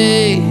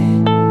bay,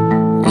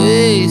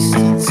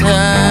 wasting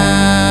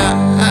time.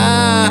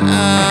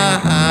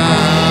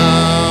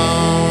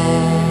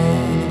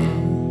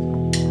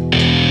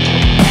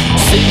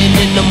 Sitting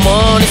in the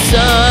morning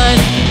sun,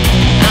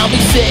 I'll be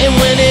sitting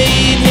when the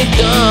evening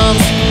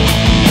comes,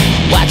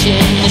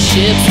 watching the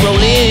ships roll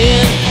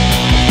in,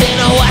 then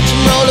I'll watch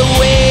them roll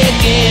away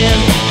again.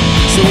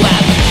 So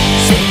I'll be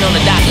sitting on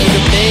the dock of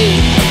the bay,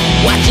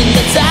 watching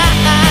the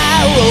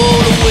tide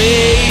roll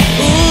away.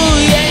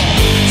 Ooh, yeah.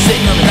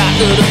 Sitting on the dock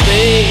of the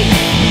bay,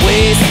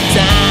 wasting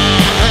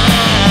time.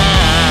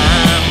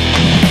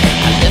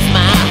 I left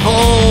my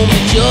home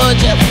in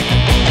Georgia,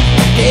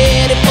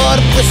 headed for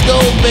the Frisco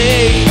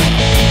Bay.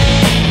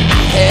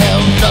 I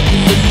have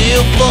nothing to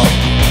live for,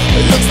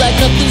 it looks like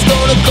nothing's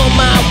gonna go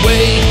my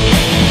way.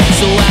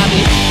 So I'll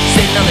be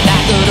sitting on the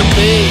dock of the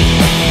bay,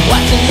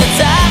 watching the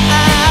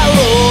tide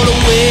roll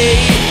away.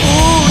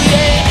 Ooh,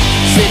 yeah.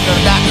 Sitting on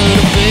the dock of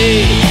the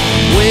bay,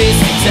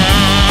 wasting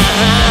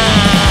time.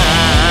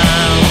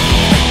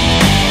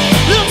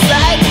 Looks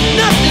like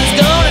nothing's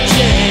gonna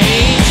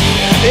change,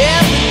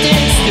 everything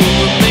still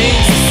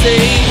remains the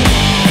same.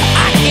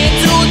 I can't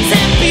do what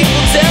 10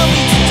 people tell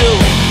me to do,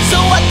 so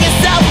I guess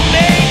I'll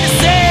remain the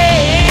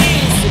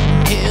same.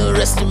 Sitting here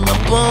resting my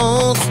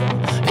bones,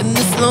 and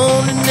this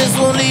loneliness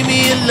won't leave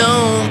me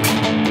alone.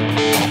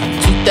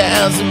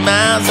 2,000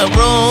 miles I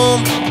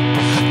roam,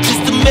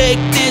 just to make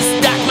this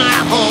dock my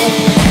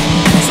home.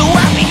 So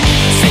I'll be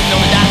sitting on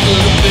the dock of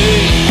the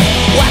bay,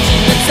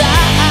 watching the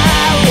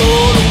tide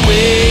roll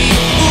away.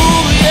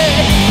 Ooh,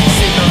 yeah.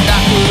 Sitting on the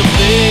dock of the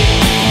bay,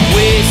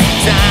 wasting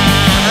time.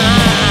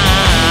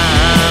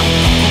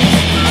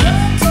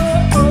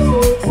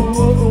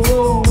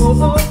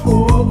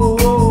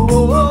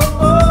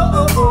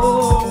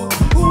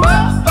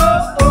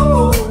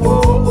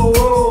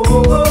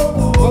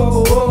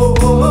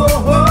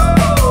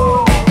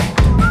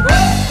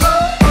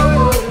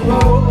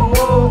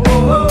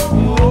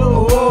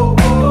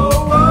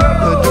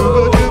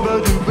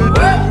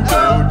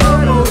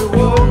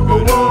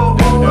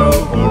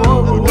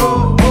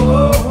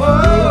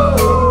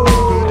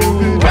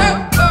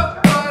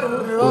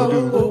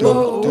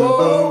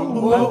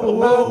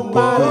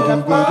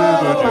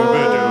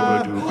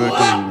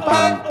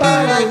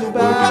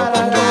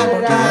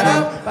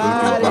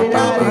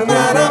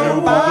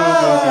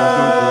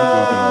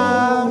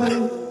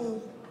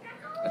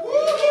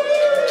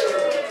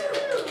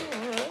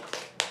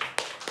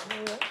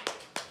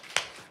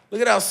 Look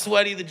at how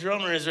sweaty the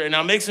drummer is right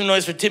now. Make some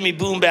noise for Timmy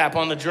Boombap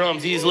on the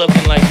drums. He's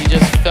looking like he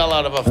just fell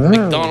out of a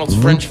McDonald's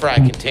French fry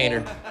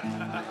container.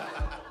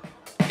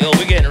 Yo,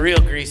 we're getting real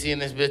greasy in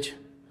this bitch.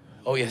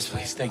 Oh, yes,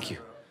 please. Thank you.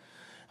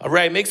 All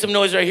right, make some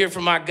noise right here for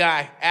my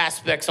guy,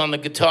 Aspects, on the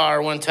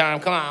guitar one time.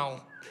 Come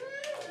on.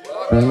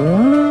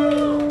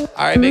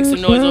 All right, make some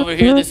noise over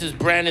here. This is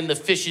Brandon, the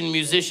fishing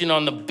musician,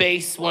 on the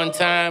bass one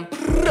time.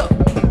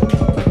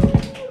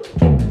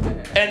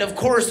 And of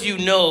course, you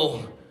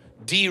know,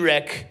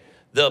 D-Rec,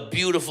 the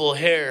beautiful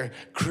hair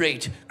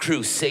crate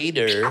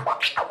crusader.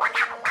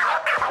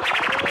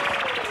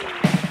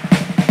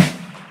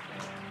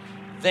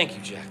 Thank you,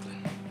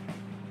 Jaclyn.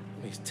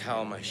 Let me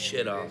towel my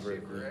shit off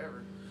real quick.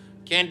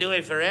 Can't do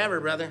it forever,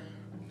 brother.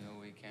 No,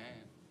 we can't.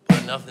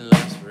 But nothing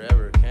lasts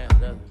forever. Can't,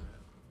 nothing.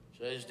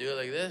 Should I just do it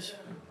like this?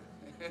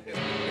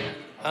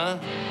 Huh?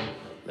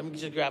 Let me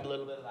just grab a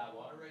little bit of that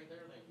water right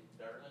there. Thank you,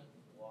 darling.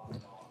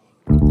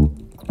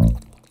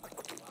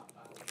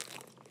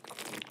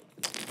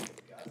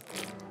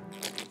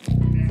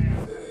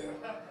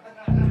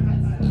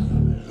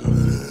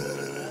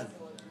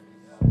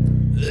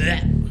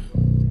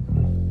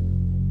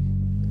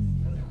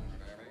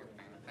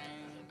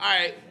 All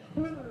right.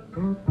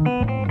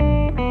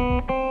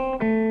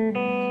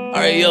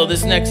 right, yo,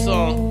 this next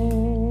song.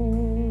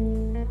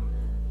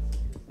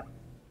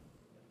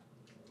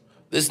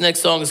 This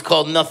next song is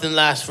called Nothing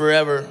Lasts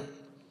Forever.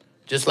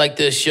 Just like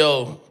this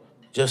show,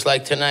 just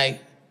like tonight,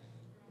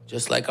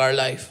 just like our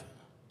life,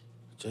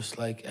 just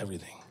like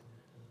everything.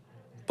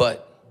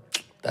 But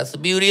that's the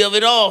beauty of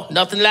it all.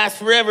 Nothing lasts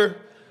forever.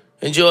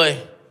 Enjoy.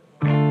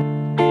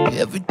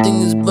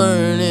 Everything is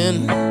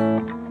burning.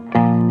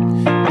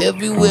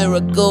 Everywhere I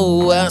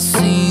go, I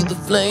see the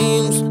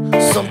flames.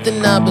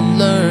 Something I've been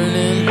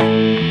learning.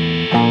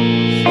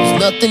 There's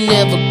nothing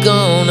ever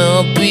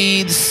gonna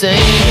be the same.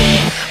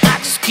 I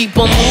just keep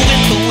on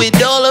moving through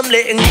it all, I'm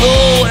letting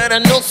go. And I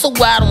know so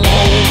I don't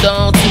hold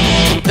on to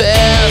the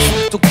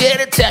past. Don't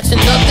get attached to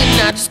nothing,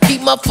 I just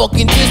keep my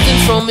fucking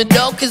distance from it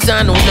all. Cause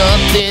I know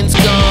nothing's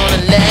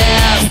gonna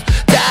last.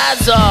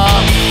 Ties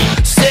are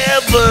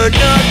severed,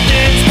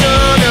 nothing's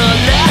gonna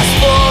last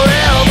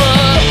forever.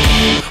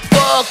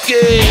 Fuck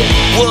it,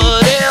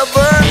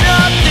 whatever,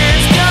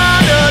 nothing's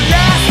gonna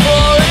last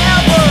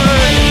forever.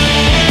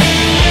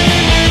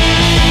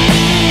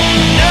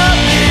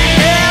 Nothing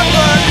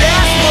ever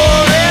lasts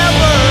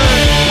forever.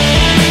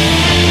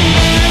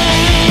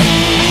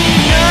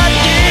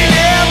 Nothing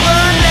ever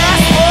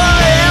lasts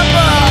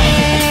forever.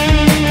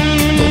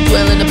 Don't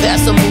dwell in the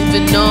past, I'm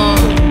moving on.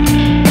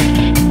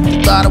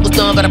 Thought I was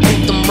done, but I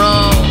proved them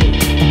wrong.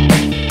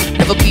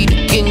 Never be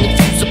the king of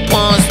use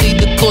upon. Stay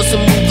the course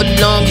and move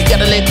along. You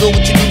gotta let go,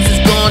 what you lose is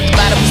gone.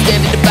 Divided we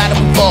stand, divided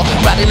we fall.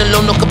 Riding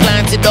alone, no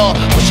compliance at all.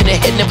 Pushing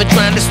ahead, never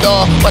trying to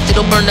stall. Watch it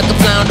all burn like a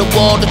fly on the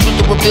wall. The truth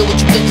will reveal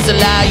what you think is a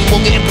lie. You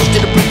won't get pushed to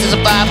the brink to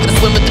survive. Gonna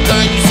swim with the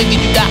current, you sink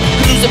and you die.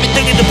 You lose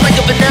everything in the blink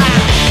of an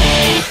eye.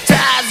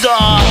 Ties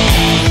are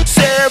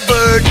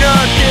severed,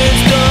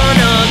 nothing's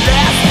gonna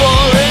last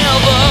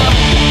forever.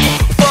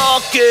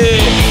 Fuck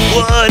it,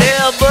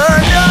 whatever,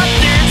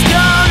 nothing's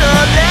gonna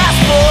last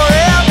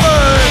forever.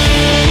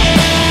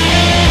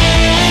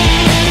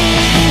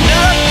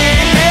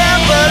 Nothing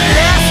ever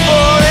lasts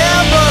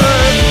forever.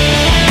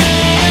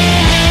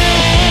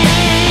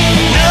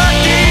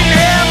 Nothing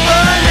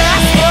ever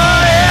lasts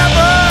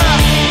forever.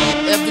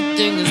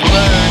 Everything is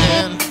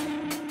burning.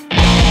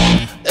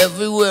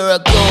 Everywhere I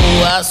go,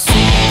 I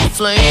see the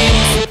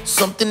flames.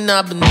 Something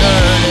I've been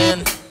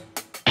learning.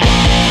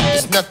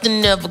 There's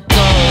nothing ever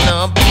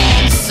gonna be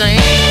the same.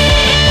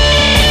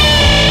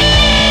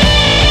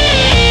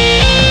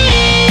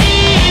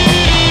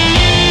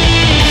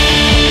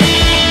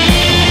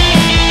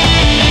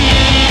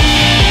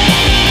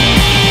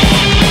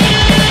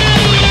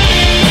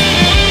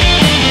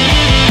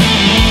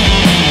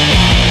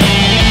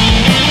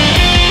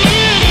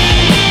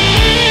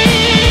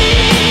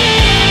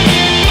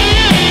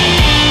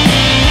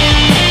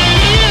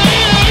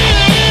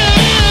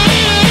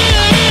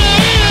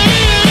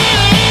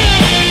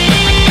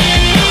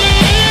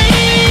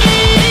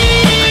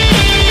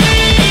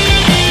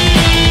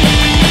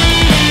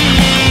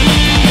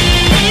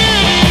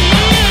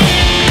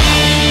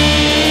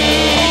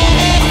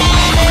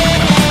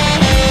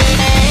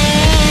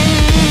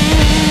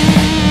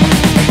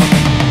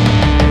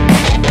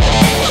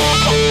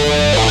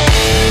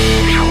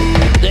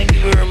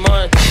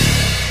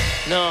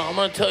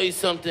 Tell you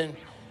something.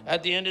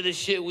 At the end of this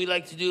shit, we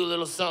like to do a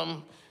little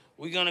something.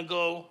 We're gonna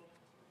go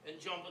and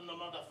jump in the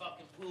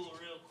motherfucking pool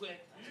real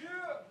quick.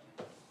 Yeah.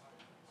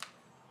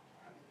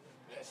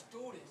 Let's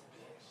do this,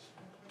 bitch.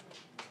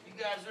 You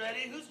guys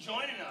ready? Who's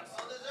joining us?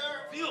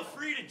 Feel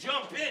free to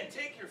jump in.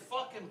 Take your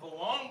fucking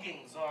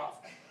belongings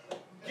off.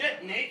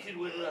 Get naked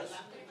with us.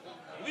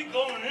 We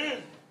going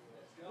in.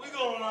 We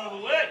going all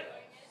the way.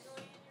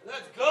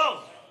 Let's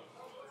go.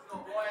 Let's go,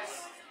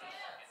 boys.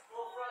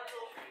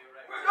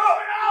 We're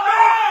going out!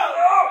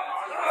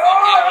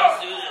 Okay, let's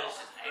do this.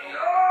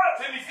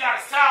 Timmy's got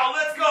a towel.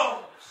 Let's go.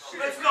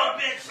 Let's go,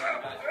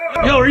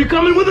 bitch. Yo, are you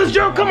coming with us,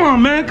 Joe? Come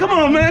on, man. Come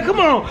on, man. Come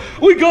on.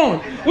 We going.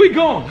 We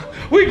going.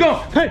 We go.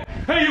 Hey,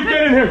 you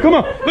get in here. Come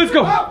on. Let's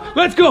go.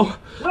 Let's go.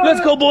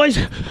 Let's go, boys.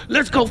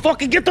 Let's go.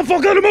 Fucking get the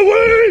fuck out of my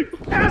way.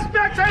 Ass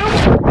back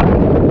tail.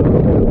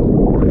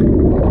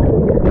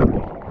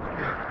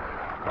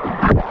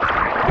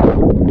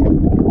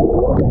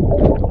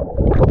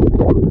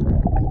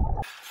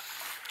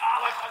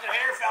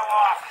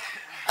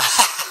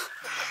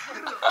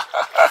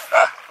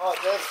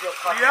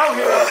 We out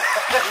here.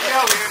 We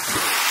out here.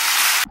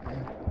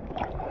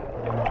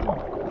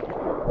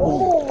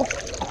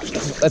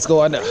 Let's go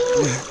on now.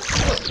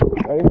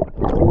 Ready?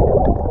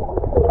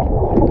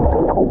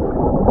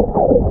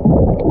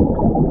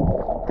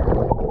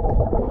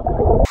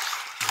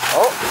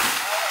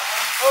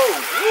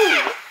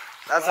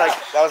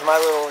 That was my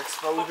little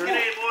exposure.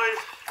 Okay, boys.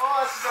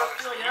 Oh, this is a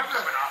feeling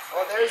ever.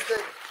 Oh,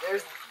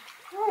 there's.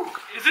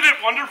 Isn't it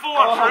wonderful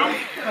on True?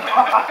 Get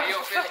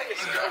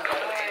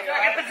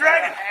the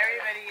dragon.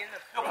 Everybody in the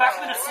Yo, pass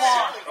me the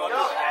swan. Yo,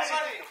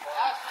 everybody.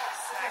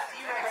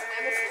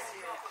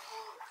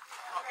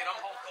 Fucking, I'm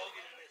Hulk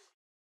Hogan in this.